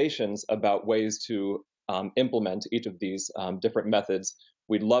recommendations about ways to implement each of these different methods.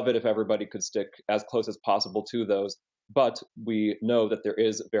 We'd love it if everybody could stick as close as possible to those, but we know that there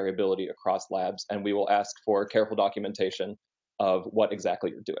is variability across labs, and we will ask for careful documentation of what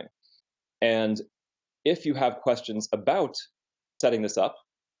exactly you're doing. And if you have questions about setting this up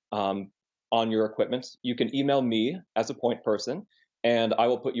on your equipment, you can email me as a point person, and I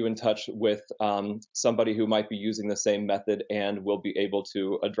will put you in touch with somebody who might be using the same method and will be able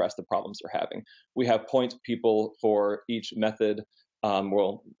to address the problems you're having. We have point people for each method.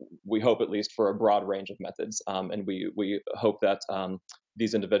 Well, we hope at least for a broad range of methods, and we hope that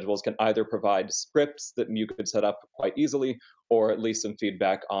these individuals can either provide scripts that you could set up quite easily, or at least some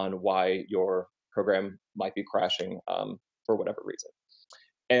feedback on why your program might be crashing for whatever reason.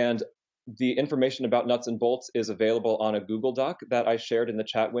 And the information about nuts and bolts is available on a Google Doc that I shared in the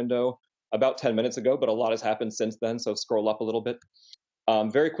chat window about 10 minutes ago, but a lot has happened since then, so scroll up a little bit.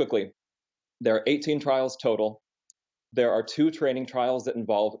 Very quickly, there are 18 trials total. There are 2 training trials that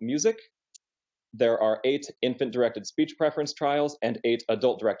involve music. There are 8 infant-directed speech preference trials and 8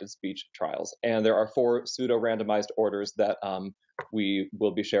 adult-directed speech trials. And there are 4 pseudo-randomized orders that we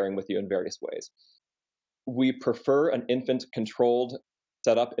will be sharing with you in various ways. We prefer an infant-controlled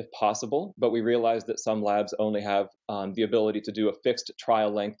setup if possible, but we realize that some labs only have the ability to do a fixed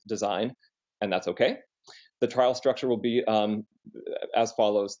trial length design, and that's okay. The trial structure will be as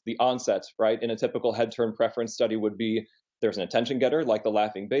follows. The onset, right, in a typical head turn preference study would be there's an attention getter like the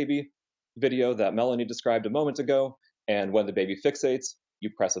laughing baby video that Melanie described a moment ago, and when the baby fixates, you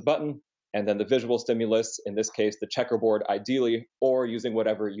press a button, And then the visual stimulus, in this case, the checkerboard ideally, or using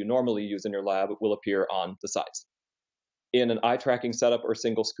whatever you normally use in your lab, will appear on the sides. In an eye tracking setup or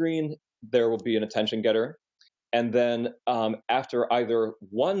single screen, there will be an attention getter. And then after either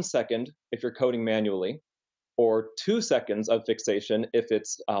 1 second, if you're coding manually, or 2 seconds of fixation, if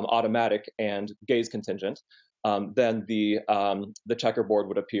it's automatic and gaze contingent, then the checkerboard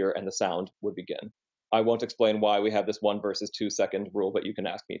would appear and the sound would begin. I won't explain why we have this 1 versus 2 second rule, but you can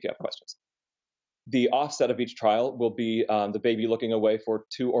ask me if you have questions. The offset of each trial will be the baby looking away for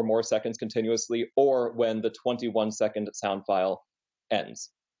 2 or more seconds continuously, or when the 21-second sound file ends.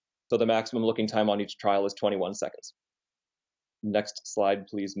 So the maximum looking time on each trial is 21 seconds. Next slide,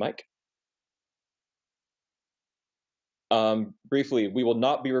 please, Mike. Briefly, we will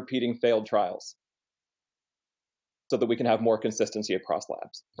not be repeating failed trials so that we can have more consistency across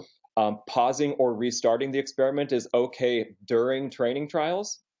labs. Pausing or restarting the experiment is okay during training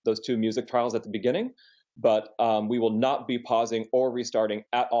trials, those 2 music trials at the beginning, but we will not be pausing or restarting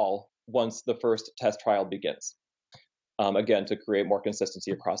at all once the first test trial begins, again, to create more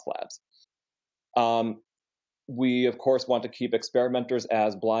consistency across labs. We, of course, want to keep experimenters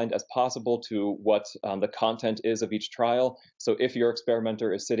as blind as possible to what the content is of each trial. So if your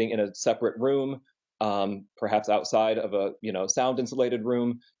experimenter is sitting in a separate room, perhaps outside of a sound insulated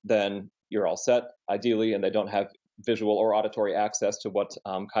room, then you're all set, ideally, and they don't have visual or auditory access to what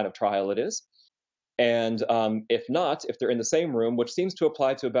kind of trial it is. And if not, if they're in the same room, which seems to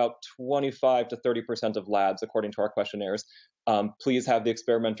apply to about 25 to 30% of labs, according to our questionnaires, please have the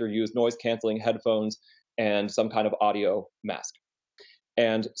experimenter use noise canceling headphones and some kind of audio mask.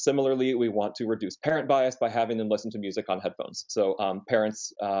 And similarly, we want to reduce parent bias by having them listen to music on headphones. So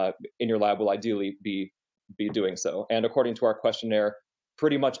parents in your lab will ideally be doing so. And according to our questionnaire,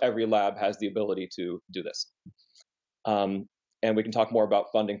 pretty much every lab has the ability to do this. And we can talk more about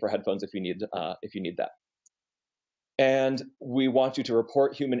funding for headphones if you need that. And we want you to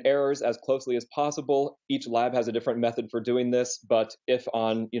report human errors as closely as possible. Each lab has a different method for doing this, but if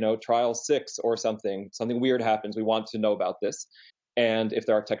on trial 6 or something weird happens, we want to know about this. And if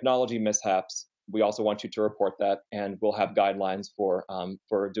there are technology mishaps, we also want you to report that, and we'll have guidelines for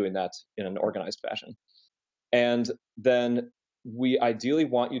doing that in an organized fashion. And then we ideally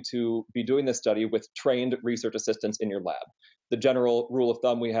want you to be doing this study with trained research assistants in your lab. The general rule of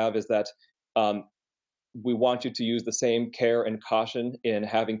thumb we have is that we want you to use the same care and caution in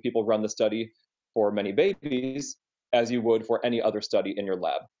having people run the study for ManyBabies as you would for any other study in your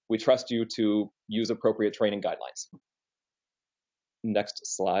lab. We trust you to use appropriate training guidelines. Next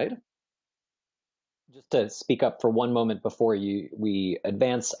slide. Just to speak up for one moment before we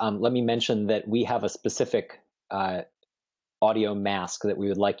advance, let me mention that we have a specific audio mask that we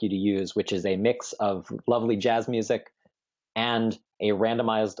would like you to use, which is a mix of lovely jazz music and a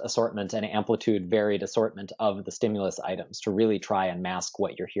randomized assortment and amplitude varied assortment of the stimulus items to really try and mask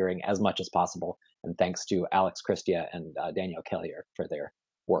what you're hearing as much as possible. And thanks to Alex Christia and Danielle Kellier for their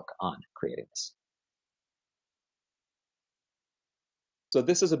work on creating this. So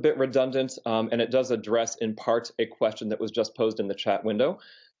this is a bit redundant, and it does address in part a question that was just posed in the chat window.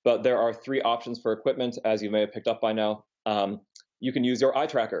 But there are 3 options for equipment, as you may have picked up by now. You can use your eye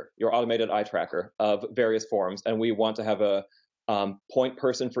tracker, your automated eye tracker of various forms, and we want to have a point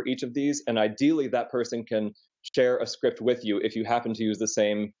person for each of these, and ideally that person can share a script with you if you happen to use the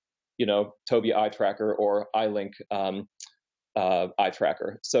same, Tobii eye tracker or iLink eye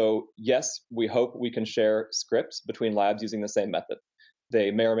tracker. So yes, we hope we can share scripts between labs using the same method. They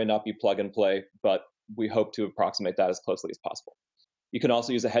may or may not be plug and play, but we hope to approximate that as closely as possible. You can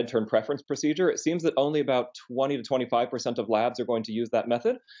also use a head turn preference procedure. It seems that only about 20 to 25% of labs are going to use that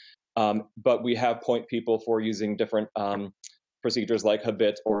method, but we have point people for using different procedures like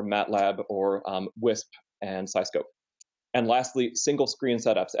Habit or MATLAB or WISP and SciScope. And lastly, single screen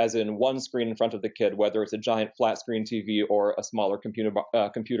setups, as in one screen in front of the kid, whether it's a giant flat screen TV or a smaller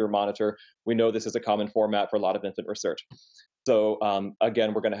computer monitor. We know this is a common format for a lot of infant research. So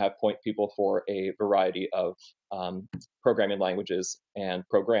again, we're going to have point people for a variety of programming languages and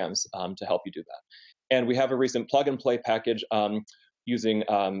programs to help you do that. And we have a recent plug and play package using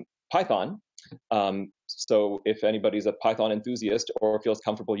Python. So if anybody's a Python enthusiast or feels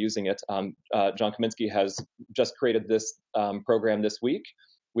comfortable using it, John Kaminsky has just created this program this week.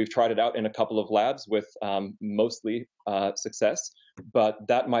 We've tried it out in a couple of labs with mostly success, but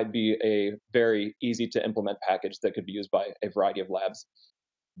that might be a very easy to implement package that could be used by a variety of labs,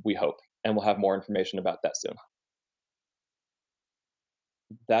 we hope, and we'll have more information about that soon.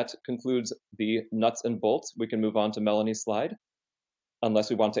 That concludes the nuts and bolts. We can move on to Melanie's slide, unless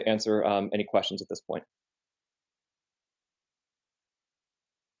we want to answer any questions at this point.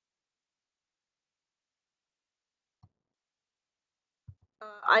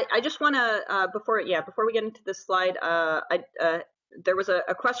 I just want to before we get into this slide, there was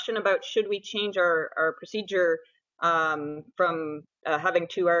a question about should we change our procedure from having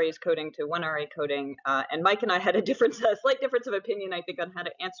 2 RAs coding to 1 RA coding, and Mike and I had a slight difference of opinion, I think, on how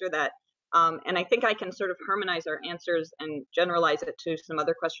to answer that. And I think I can sort of harmonize our answers and generalize it to some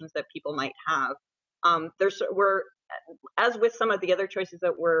other questions that people might have. As with some of the other choices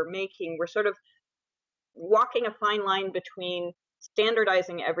that we're making, we're sort of walking a fine line between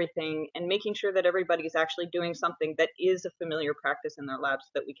standardizing everything and making sure that everybody's actually doing something that is a familiar practice in their labs,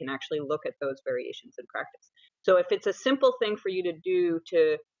 so that we can actually look at those variations in practice. So if it's a simple thing for you to do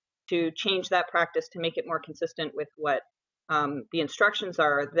to change that practice to make it more consistent with what the instructions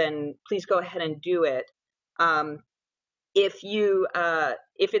are, then please go ahead and do it. If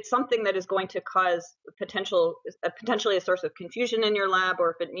it's something that is going to cause potentially a source of confusion in your lab,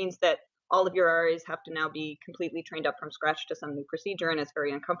 or if it means that all of your RAs have to now be completely trained up from scratch to some new procedure and it's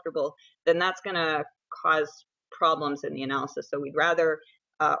very uncomfortable, then that's going to cause problems in the analysis. So we'd rather,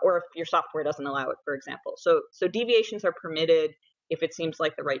 or if your software doesn't allow it, for example. So deviations are permitted if it seems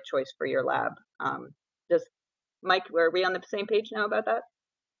like the right choice for your lab. Mike, are we on the same page now about that?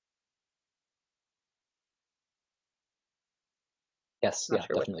 Yes, yeah,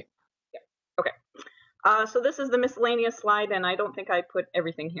 definitely. Yeah. Okay. So this is the miscellaneous slide, and I don't think I put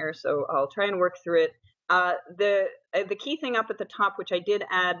everything here, so I'll try and work through it. The key thing up at the top, which I did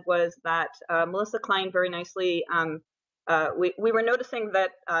add, was that Melissa Klein very nicely, we were noticing that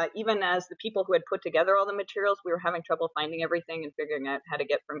even as the people who had put together all the materials, we were having trouble finding everything and figuring out how to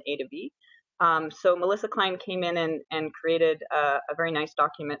get from A to B. So Melissa Klein came in and created a very nice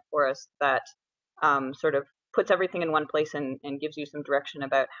document for us that sort of puts everything in one place and gives you some direction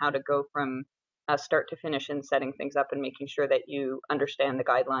about how to go from start to finish in setting things up and making sure that you understand the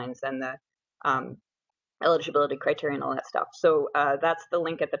guidelines and the eligibility criteria and all that stuff. So that's the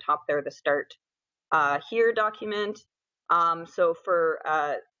link at the top there, the Start Here document. So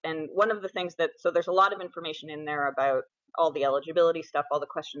and one of the things so there's a lot of information in there about all the eligibility stuff, all the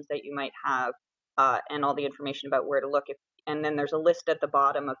questions that you might have, and all the information about where to look. And then there's a list at the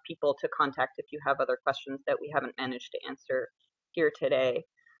bottom of people to contact if you have other questions that we haven't managed to answer here today.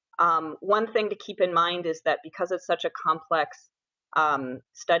 One thing to keep in mind is that because it's such a complex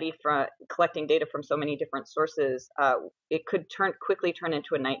study for collecting data from so many different sources, it could quickly turn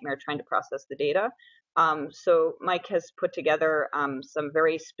into a nightmare trying to process the data. So Mike has put together some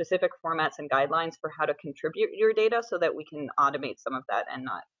very specific formats and guidelines for how to contribute your data so that we can automate some of that and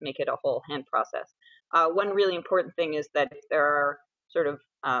not make it a whole hand process. One really important thing is that if there are sort of,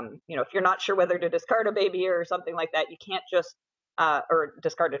 if you're not sure whether to discard a baby or something like that, you can't just or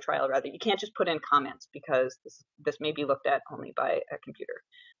discard a trial rather, you can't just put in comments because this may be looked at only by a computer.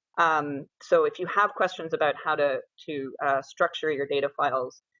 So if you have questions about how to structure your data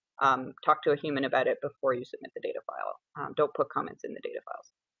files, talk to a human about it before you submit the data file. Don't put comments in the data files.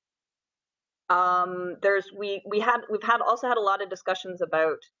 We've also had a lot of discussions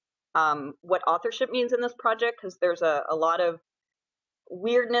about what authorship means in this project, because there's a lot of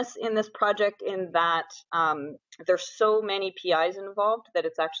weirdness in this project in that there's so many PIs involved that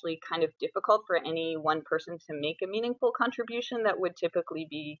it's actually kind of difficult for any one person to make a meaningful contribution that would typically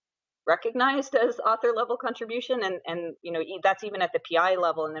be recognized as author level contribution, and that's even at the PI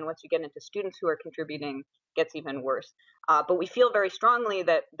level, and then once you get into students who are contributing, gets even worse. But we feel very strongly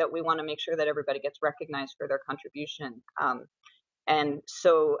that we want to make sure that everybody gets recognized for their contribution. And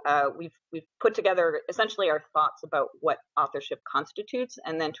so we've put together essentially our thoughts about what authorship constitutes,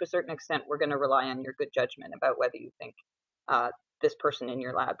 and then to a certain extent, we're going to rely on your good judgment about whether you think this person in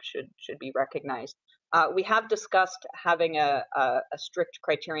your lab should be recognized. We have discussed having a strict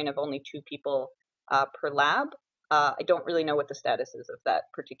criterion of only 2 people per lab. I don't really know what the status is of that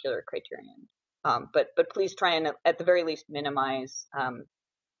particular criterion, but please try and at the very least minimize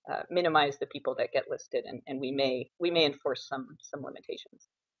the people that get listed, and we may enforce some limitations.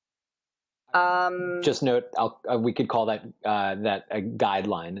 Just note, we could call that a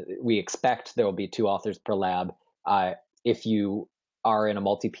guideline. We expect there will be 2 authors per lab. If you are in a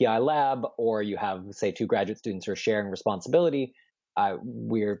multi-PI lab, or you have, say, 2 graduate students who are sharing responsibility,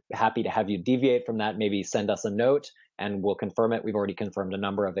 we're happy to have you deviate from that. Maybe send us a note and we'll confirm it. We've already confirmed a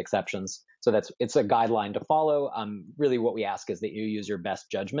number of exceptions. So it's a guideline to follow. Really what we ask is that you use your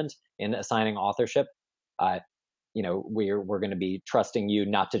best judgment in assigning authorship. We're going to be trusting you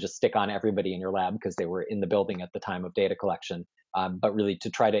not to just stick on everybody in your lab because they were in the building at the time of data collection, but really to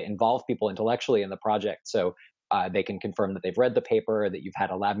try to involve people intellectually in the project so they can confirm that they've read the paper, that you've had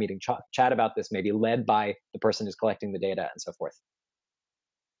a lab meeting chat about this, maybe led by the person who's collecting the data, and so forth.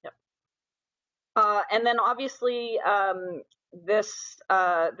 Yep. And then obviously, this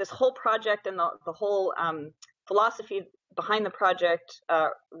whole project and the whole philosophy behind the project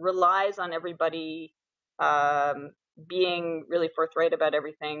relies on everybody being really forthright about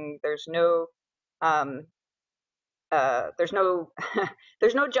everything. There's no there's no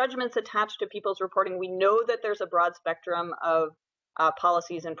there's no judgments attached to people's reporting. We know that there's a broad spectrum of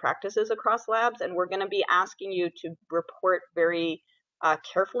policies and practices across labs, and we're going to be asking you to report very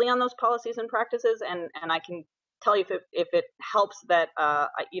carefully on those policies and practices. And I can tell you if it helps that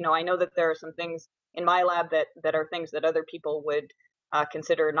I know that there are some things in my lab that are things that other people would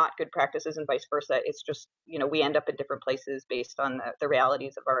consider not good practices, and vice versa. It's just, we end up in different places based on the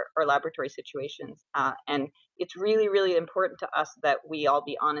realities of our laboratory situations. And it's really, really important to us that we all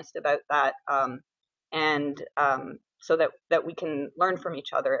be honest about that, and so that we can learn from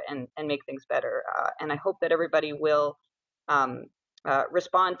each other and make things better. And I hope that everybody will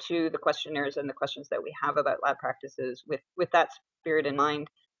respond to the questionnaires and the questions that we have about lab practices with that spirit in mind.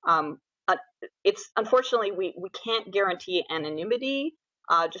 It's unfortunately we can't guarantee anonymity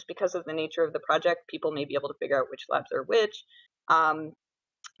just because of the nature of the project. People may be able to figure out which labs are which,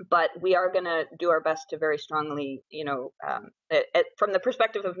 but we are going to do our best to very strongly, from the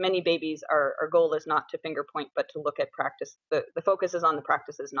perspective of ManyBabies, our goal is not to finger point, but to look at practice. The focus is on the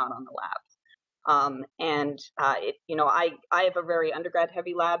practices, not on the labs. I have a very undergrad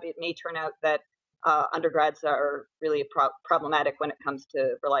heavy lab. It may turn out that undergrads are really problematic when it comes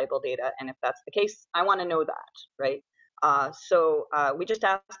to reliable data. And if that's the case, I want to know that, right? So we just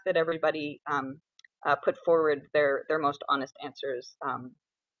ask that everybody put forward their most honest answers.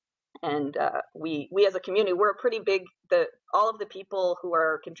 And we as a community, we're a pretty big, all of the people who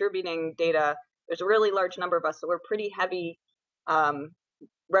are contributing data, there's a really large number of us, so we're pretty heavy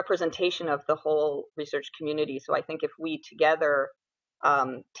representation of the whole research community. So I think if we together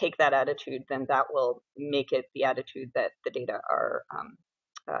take that attitude, then that will make it the attitude that the data are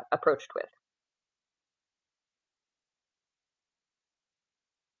approached with.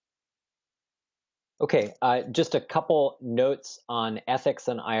 Okay, just a couple notes on ethics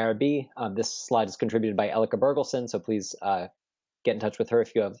and IRB. This slide is contributed by Elika Bergelson, so please get in touch with her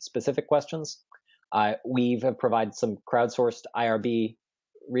if you have specific questions. We've provided some crowdsourced IRB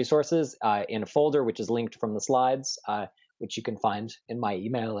resources in a folder, which is linked from the slides, which you can find in my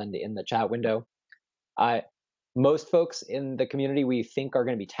email and in the chat window. Most folks in the community, we think, are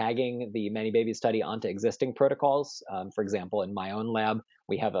going to be tagging the ManyBabies study onto existing protocols. For example, in my own lab,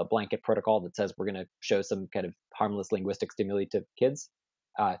 we have a blanket protocol that says we're going to show some kind of harmless linguistic stimuli to kids.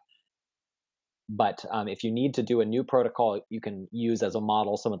 But if you need to do a new protocol, you can use as a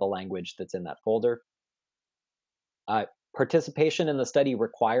model some of the language that's in that folder. Participation in the study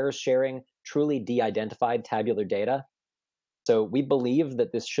requires sharing truly de-identified tabular data. So we believe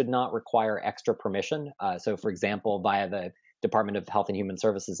that this should not require extra permission. So for example, via the Department of Health and Human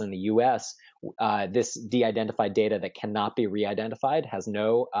Services in the US, this de-identified data that cannot be re-identified has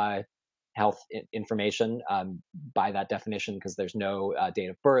no health information by that definition, because there's no date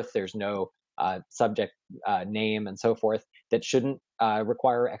of birth, there's no subject name and so forth. That shouldn't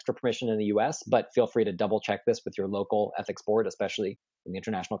require extra permission in the US, but feel free to double check this with your local ethics board, especially in the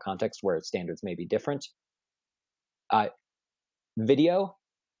international context where standards may be different. Video,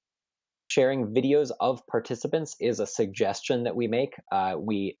 sharing videos of participants is a suggestion that we make.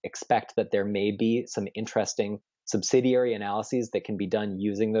 We expect that there may be some interesting subsidiary analyses that can be done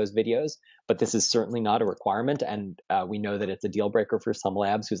using those videos, but this is certainly not a requirement, and we know that it's a deal breaker for some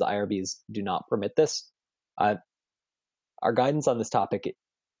labs whose IRBs do not permit this. Our guidance on this topic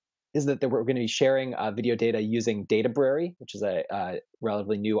is that we're going to be sharing video data using Databrary, which is a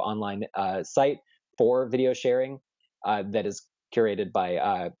relatively new online site for video sharing that is curated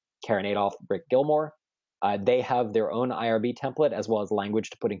by Karen Adolph, Rick Gilmore. They have their own IRB template as well as language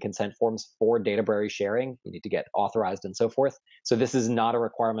to put in consent forms for Databrary sharing. You need to get authorized and so forth. So this is not a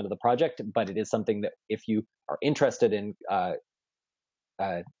requirement of the project, but it is something that if you are interested in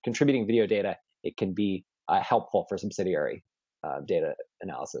contributing video data, it can be helpful for subsidiary data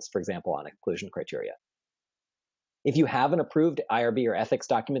analysis, for example, on inclusion criteria. If you have an approved IRB or ethics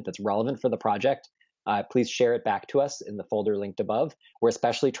document that's relevant for the project, please share it back to us in the folder linked above. We're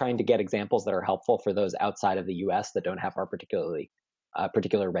especially trying to get examples that are helpful for those outside of the US that don't have our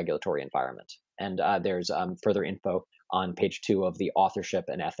particular regulatory environment. And there's further info on page 2 of the authorship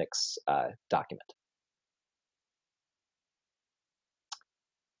and ethics document.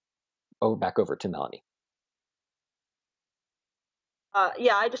 Back over to Melanie.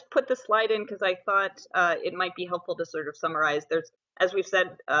 Yeah, I just put the slide in because I thought it might be helpful to sort of summarize. As we've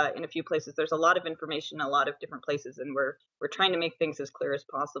said in a few places, there's a lot of information in a lot of different places, and we're trying to make things as clear as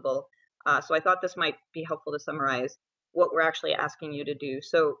possible. So I thought this might be helpful to summarize. what we're actually asking you to do.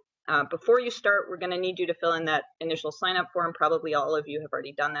 So before you start, we're going to need you to fill in that initial sign-up form. Probably all of you have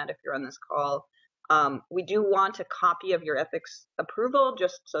already done that if you're on this call. We do want a copy of your ethics approval,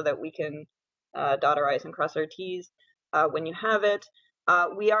 just so that we can dot our I's and cross our T's when you have it.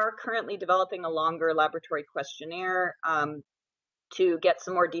 We are currently developing a longer laboratory questionnaire to get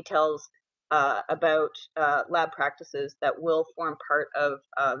some more details about lab practices that will form part of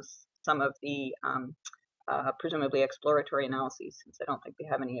some of the presumably exploratory analyses, since I don't think we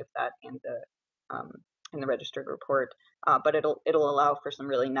have any of that in the registered report. But it'll allow for some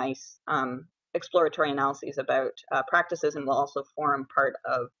really nice exploratory analyses about practices, and will also form part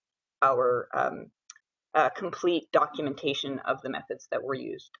of our complete documentation of the methods that were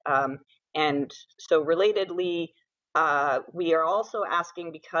used. And so relatedly, we are also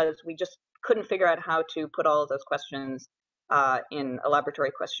asking, because we just couldn't figure out how to put all of those questions in a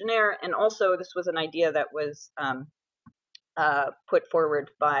laboratory questionnaire. And also, this was an idea that was put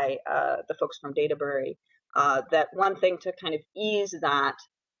forward by the folks from Databury, that one thing to kind of ease that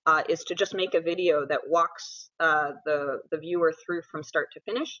is to just make a video that walks the viewer through from start to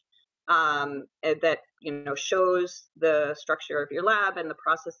finish. That shows the structure of your lab and the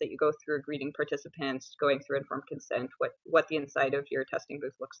process that you go through, greeting participants, going through informed consent, what the inside of your testing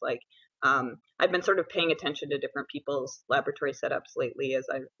booth looks like. I've been sort of paying attention to different people's laboratory setups lately, as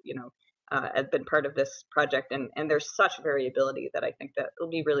I've been part of this project, and there's such variability that I think that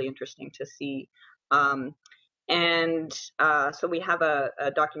it'll be really interesting to see. So we have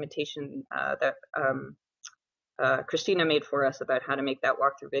a documentation that Christina made for us about how to make that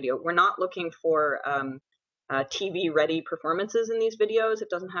walkthrough video. We're not looking for TV-ready performances in these videos. It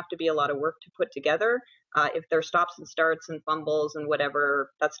doesn't have to be a lot of work to put together. If there are stops and starts and fumbles and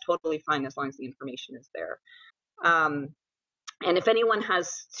whatever, that's totally fine as long as the information is there. And if anyone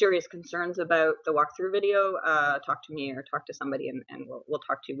has serious concerns about the walkthrough video, talk to me or talk to somebody, and we'll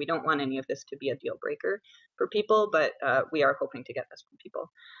talk to you. We don't want any of this to be a deal breaker for people, but we are hoping to get this from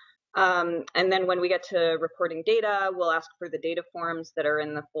people. And then when we get to reporting data, we'll ask for the data forms that are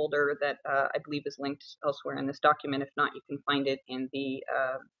in the folder that I believe is linked elsewhere in this document. If not, you can find it in the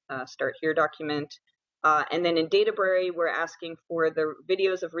Start Here document. And then in Databury, we're asking for the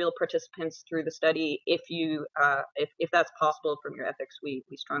videos of real participants through the study. If that's possible from your ethics, we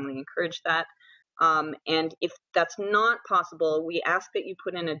strongly encourage that. And if that's not possible, we ask that you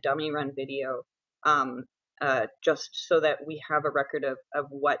put in a dummy run video, just so that we have a record of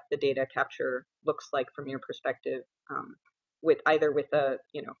what the data capture looks like from your perspective, with a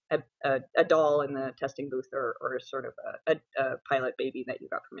doll in the testing booth, or sort of a pilot baby that you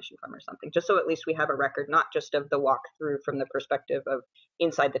got permission from or something, just so at least we have a record, not just of the walkthrough from the perspective of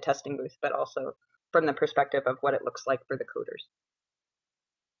inside the testing booth, but also from the perspective of what it looks like for the coders.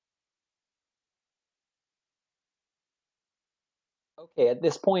 Okay, at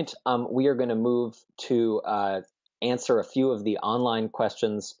this point, we are going to move to answer a few of the online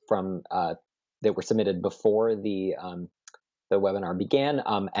questions from that were submitted before the webinar began,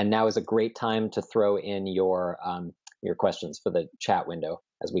 and now is a great time to throw in your questions for the chat window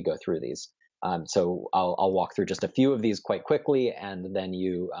as we go through these. So I'll walk through just a few of these quite quickly, and then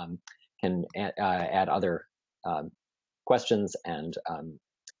you can add other questions, and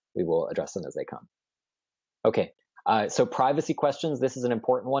we will address them as they come. Okay. So privacy questions, this is an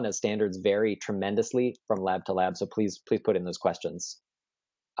important one, as standards vary tremendously from lab to lab, so please put in those questions.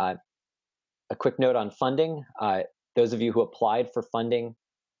 A quick note on funding. Those of you who applied for funding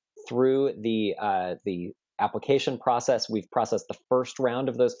through the application process, we've processed the first round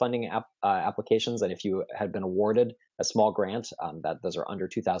of those funding applications, and if you had been awarded a small grant, those are under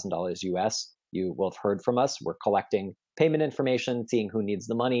 $2,000 US, you will have heard from us. We're collecting payment information, seeing who needs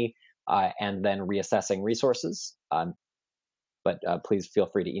the money, and then reassessing resources. But please feel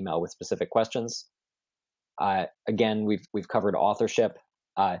free to email with specific questions. Again, we've covered authorship.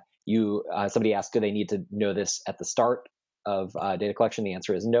 Somebody asked, do they need to know this at the start of data collection? The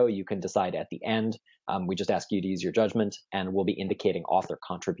answer is no. You can decide at the end. We just ask you to use your judgment, and we'll be indicating author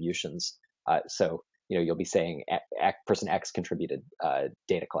contributions. So you'll be saying person X contributed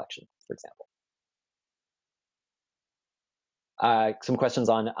data collection, for example. Some questions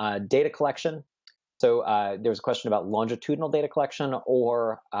on data collection. So there was a question about longitudinal data collection,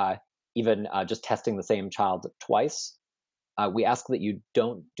 or even just testing the same child twice. We ask that you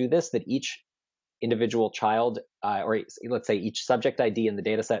don't do this, that each individual child, or let's say each subject ID in the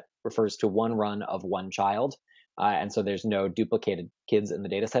data set refers to one run of one child. And so there's no duplicated kids in the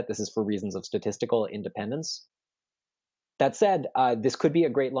data set. This is for reasons of statistical independence. That said, this could be a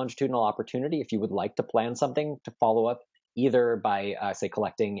great longitudinal opportunity if you would like to plan something to follow up either by, say,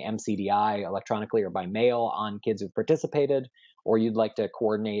 collecting MCDI electronically or by mail on kids who've participated, or you'd like to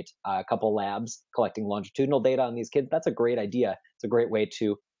coordinate a couple labs collecting longitudinal data on these kids, that's a great idea. It's a great way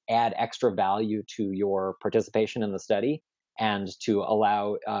to add extra value to your participation in the study and to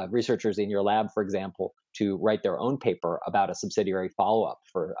allow researchers in your lab, for example, to write their own paper about a subsidiary follow-up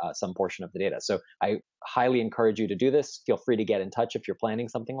for some portion of the data. So I highly encourage you to do this. Feel free to get in touch if you're planning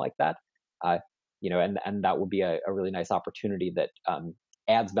something like that. And that would be a really nice opportunity that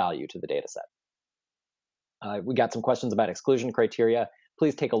adds value to the data set. We got some questions about exclusion criteria.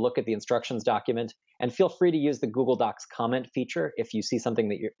 Please take a look at the instructions document and feel free to use the Google Docs comment feature if you see something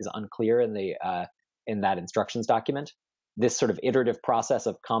that is unclear in that instructions document. This sort of iterative process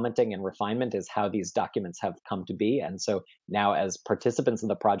of commenting and refinement is how these documents have come to be. And so now as participants in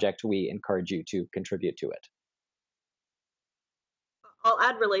the project, we encourage you to contribute to it. I'll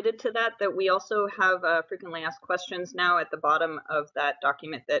add related to that we also have frequently asked questions now at the bottom of that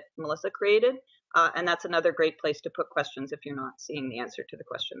document that Melissa created. And that's another great place to put questions if you're not seeing the answer to the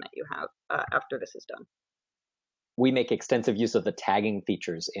question that you have after this is done. We make extensive use of the tagging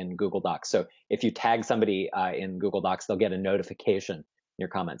features in Google Docs. So if you tag somebody in Google Docs, they'll get a notification in your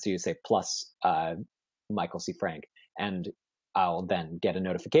comments. So you say plus Michael C. Frank, and I'll then get a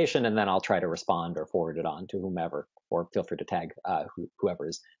notification, and then I'll try to respond or forward it on to whomever, or feel free to tag whoever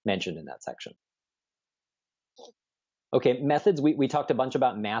is mentioned in that section. Okay, methods. We talked a bunch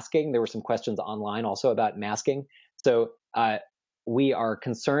about masking. There were some questions online also about masking. So we are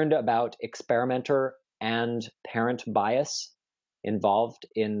concerned about experimenter and parent bias involved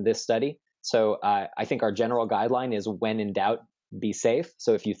in this study. So I think our general guideline is when in doubt, be safe.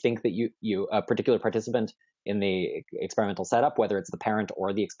 So if you think that a particular participant in the experimental setup, whether it's the parent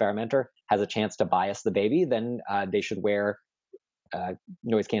or the experimenter, has a chance to bias the baby, then they should wear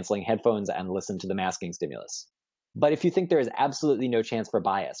noise-canceling headphones and listen to the masking stimulus. But if you think there is absolutely no chance for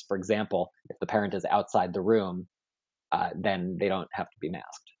bias, for example, if the parent is outside the room, then they don't have to be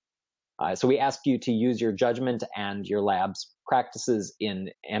masked. So we ask you to use your judgment and your lab's practices in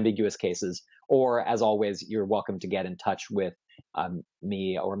ambiguous cases, or as always, you're welcome to get in touch with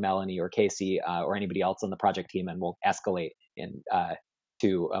me or Melanie or Casey or anybody else on the project team, and we'll escalate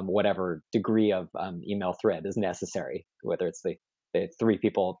to whatever degree of email thread is necessary, whether it's the 3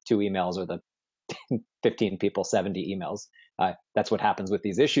 people, 2 emails, or the 15 people, 70 emails. That's what happens with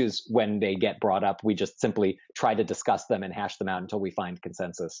these issues when they get brought up. We just simply try to discuss them and hash them out until we find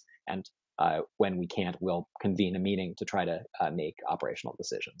consensus. And when we can't, we'll convene a meeting to try to make operational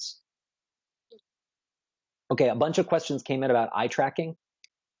decisions. Okay, a bunch of questions came in about eye tracking.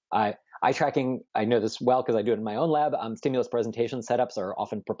 Eye tracking, I know this well because I do it in my own lab. Stimulus presentation setups are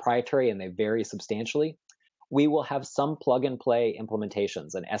often proprietary and they vary substantially. We will have some plug-and-play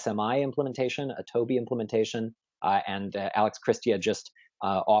implementations, an SMI implementation, a Toby implementation, and Alex Christia just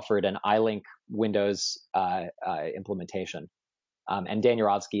offered an iLink Windows implementation. And Dan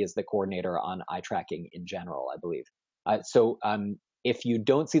Yurovsky is the coordinator on eye tracking in general, I believe. So if you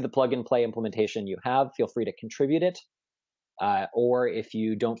don't see the plug-and-play implementation you have, feel free to contribute it. Or if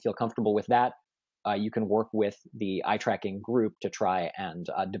you don't feel comfortable with that, you can work with the eye tracking group to try and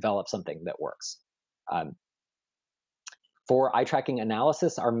develop something that works. For eye tracking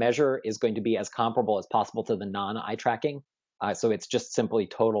analysis, our measure is going to be as comparable as possible to the non-eye tracking. So it's just simply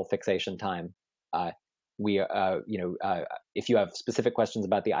total fixation time. If you have specific questions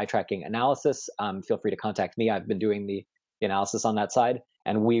about the eye tracking analysis, feel free to contact me. I've been doing the analysis on that side,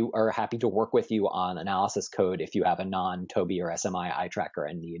 and we are happy to work with you on analysis code if you have a non-Toby or SMI eye tracker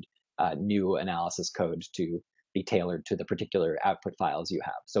and need new analysis code to be tailored to the particular output files you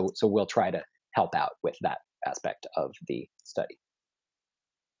have. So we'll try to help out with that aspect of the study.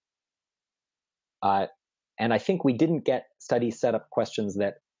 And I think we didn't get study setup questions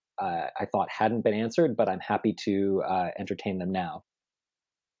that I thought hadn't been answered, but I'm happy to entertain them now.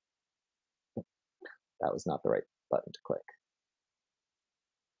 That was not the right button to click.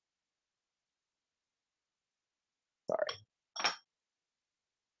 Sorry.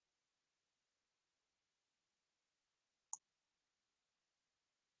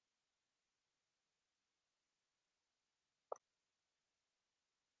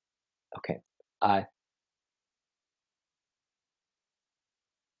 Okay.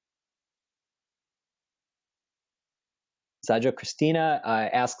 Zajo Christina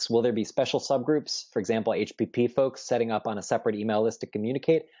asks, will there be special subgroups, for example, HPP folks setting up on a separate email list to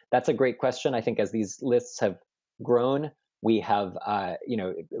communicate? That's a great question. I think as these lists have grown, we have,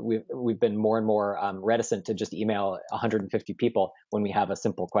 we've been more and more reticent to just email 150 people when we have a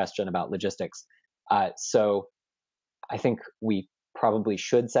simple question about logistics. So I think we probably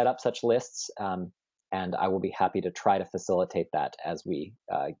should set up such lists. and I will be happy to try to facilitate that as we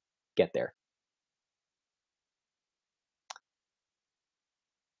get there.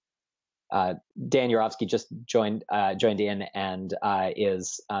 Dan Yurovsky just joined in and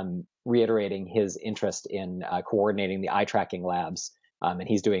is reiterating his interest in coordinating the eye tracking labs, and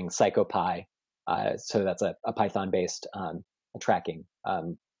he's doing PsychoPy, so that's a Python-based tracking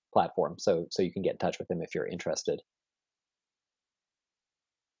platform. So you can get in touch with him if you're interested.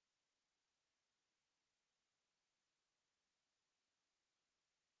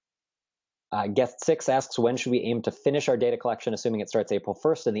 Guest 6 asks, when should we aim to finish our data collection, assuming it starts April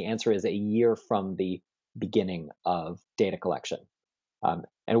 1st? And the answer is a year from the beginning of data collection. And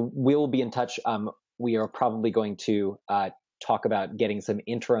we'll be in touch. We are probably going to talk about getting some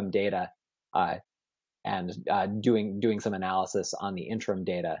interim data and doing some analysis on the interim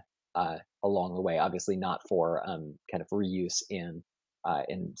data along the way. Obviously not for kind of reuse in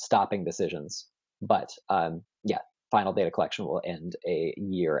stopping decisions, but yeah, final data collection will end a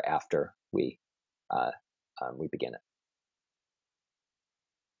year after we begin it.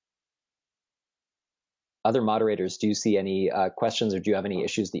 Other moderators, do you see any questions, or do you have any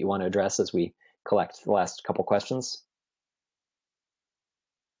issues that you want to address as we collect the last couple questions?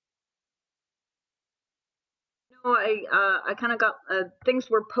 No, I kind of got things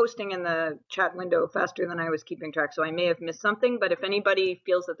were posting in the chat window faster than I was keeping track, so I may have missed something. But if anybody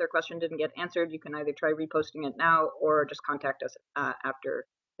feels that their question didn't get answered, you can either try reposting it now or just contact us after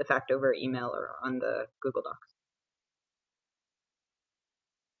the fact over email or on the Google Docs.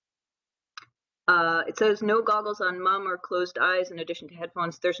 It says no goggles on mom or closed eyes in addition to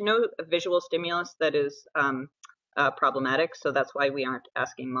headphones. There's no visual stimulus that is problematic, so that's why we aren't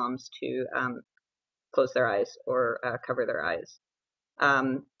asking moms to close their eyes or cover their eyes.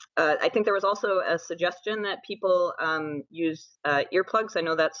 I think there was also a suggestion that people use earplugs. I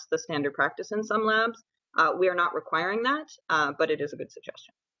know that's the standard practice in some labs. We are not requiring that, but it is a good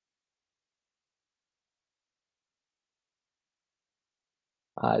suggestion.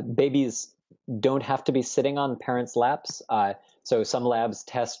 Babies don't have to be sitting on parents' laps. So some labs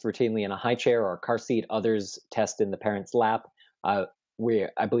test routinely in a high chair or a car seat. Others test in the parent's lap. I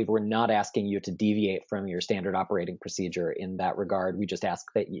believe we're not asking you to deviate from your standard operating procedure in that regard. We just ask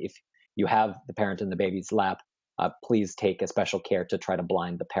that if you have the parent in the baby's lap, please take a special care to try to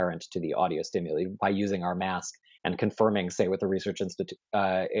blind the parent to the audio stimuli by using our mask and confirming, say, with the research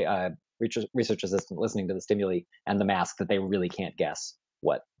assistant listening to the stimuli and the mask, that they really can't guess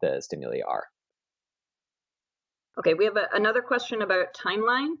what the stimuli are. Okay, we have another question about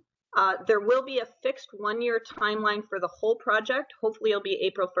timeline. There will be a fixed one-year timeline for the whole project. Hopefully it'll be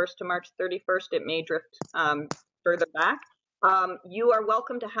April 1st to March 31st. It may drift further back. You are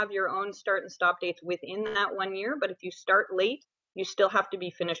welcome to have your own start and stop dates within that 1 year, but if you start late, you still have to be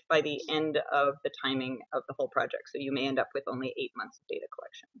finished by the end of the timing of the whole project. So you may end up with only 8 months of data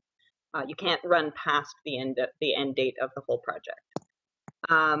collection. You can't run past the end date of the whole project.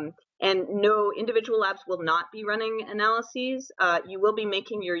 And no, individual labs will not be running analyses. You will be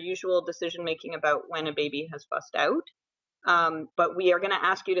making your usual decision-making about when a baby has fussed out. But we are going to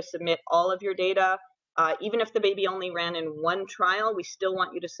ask you to submit all of your data. Even if the baby only ran in one trial, we still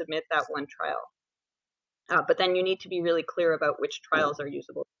want you to submit that one trial. But then you need to be really clear about which trials are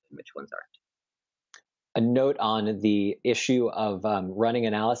usable and which ones aren't. A note on the issue of running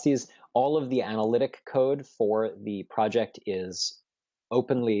analyses. All of the analytic code for the project is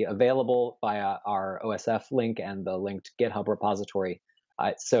openly available via our OSF link and the linked GitHub repository.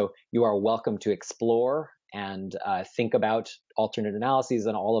 So you are welcome to explore and think about alternate analyses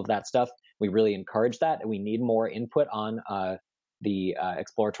and all of that stuff. We really encourage that, and we need more input on the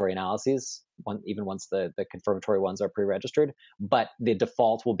exploratory analyses, even once the confirmatory ones are pre-registered. But the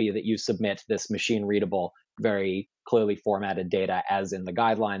default will be that you submit this machine-readable, very clearly formatted data as in the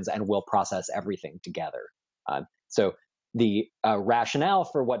guidelines, and we'll process everything together. So the rationale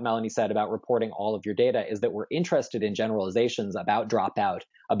for what Melanie said about reporting all of your data is that we're interested in generalizations about dropout,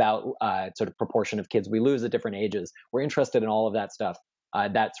 about sort of proportion of kids we lose at different ages. We're interested in all of that stuff.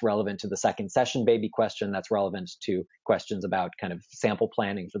 That's relevant to the second session baby question. That's relevant to questions about kind of sample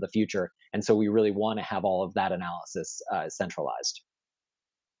planning for the future. And so we really want to have all of that analysis centralized.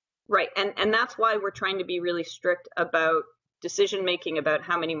 Right, and that's why we're trying to be really strict about decision-making about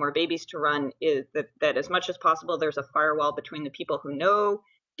how many more babies to run, is that as much as possible, there's a firewall between the people who know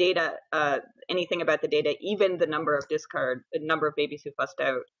data, anything about the data, even the number of babies who fussed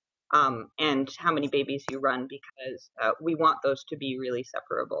out, and how many babies you run, because we want those to be really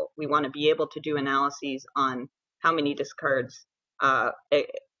separable. We want to be able to do analyses on how many discards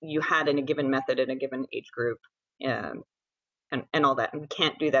you had in a given method in a given age group, and all that. And we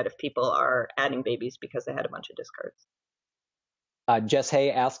can't do that if people are adding babies because they had a bunch of discards. Jess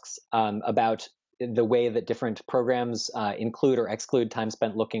Hay asks about the way that different programs include or exclude time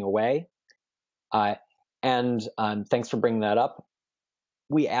spent looking away. And thanks for bringing that up.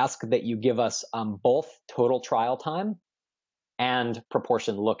 We ask that you give us both total trial time and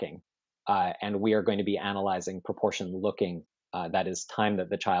proportion looking. And we are going to be analyzing proportion looking, that is time that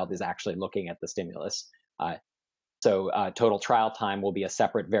the child is actually looking at the stimulus. So total trial time will be a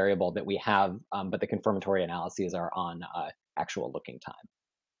separate variable that we have, but the confirmatory analyses are on actual looking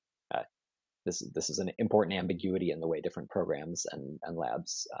time. This is an important ambiguity in the way different programs and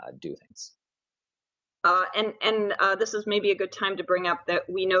labs do things. And this is maybe a good time to bring up that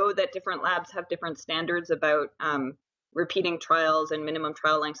we know that different labs have different standards about repeating trials and minimum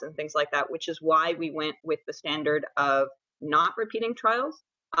trial lengths and things like that, which is why we went with the standard of not repeating trials,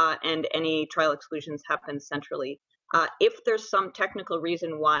 and any trial exclusions happen centrally. If there's some technical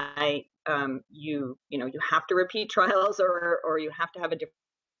reason why you have to repeat trials or you have to have a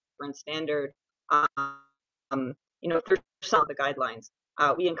different standard, through some of the guidelines,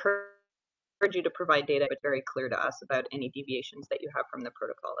 we encourage you to provide data that's very clear to us about any deviations that you have from the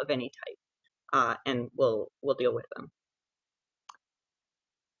protocol of any type, and we'll deal with them.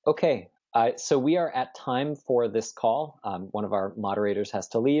 Okay, so we are at time for this call. One of our moderators has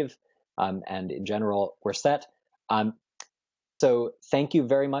to leave, and in general, we're set. So thank you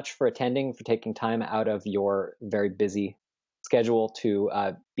very much for attending, for taking time out of your very busy schedule to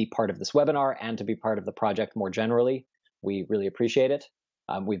be part of this webinar and to be part of the project more generally. We really appreciate it.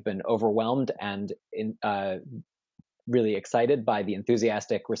 We've been overwhelmed and really excited by the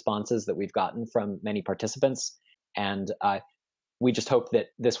enthusiastic responses that we've gotten from many participants. And we just hope that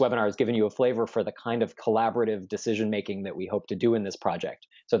this webinar has given you a flavor for the kind of collaborative decision-making that we hope to do in this project.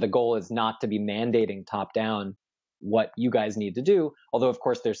 So the goal is not to be mandating top-down what you guys need to do, although of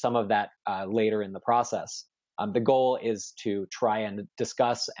course there's some of that later in the process. The goal is to try and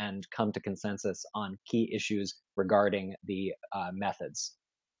discuss and come to consensus on key issues regarding the methods.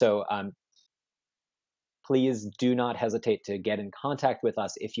 So please do not hesitate to get in contact with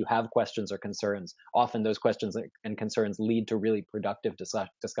us if you have questions or concerns. Often those questions and concerns lead to really productive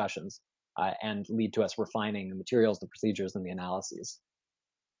discussions and lead to us refining the materials, the procedures, and the analyses.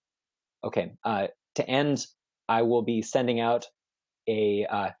 Okay, to end, I will be sending out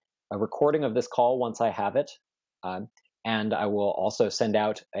a recording of this call once I have it. And I will also send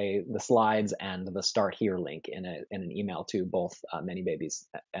out the slides and the Start Here link in an email to both ManyBabies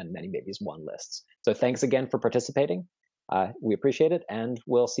and ManyBabies 1 lists. So thanks again for participating. We appreciate it, and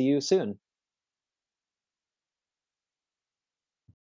we'll see you soon.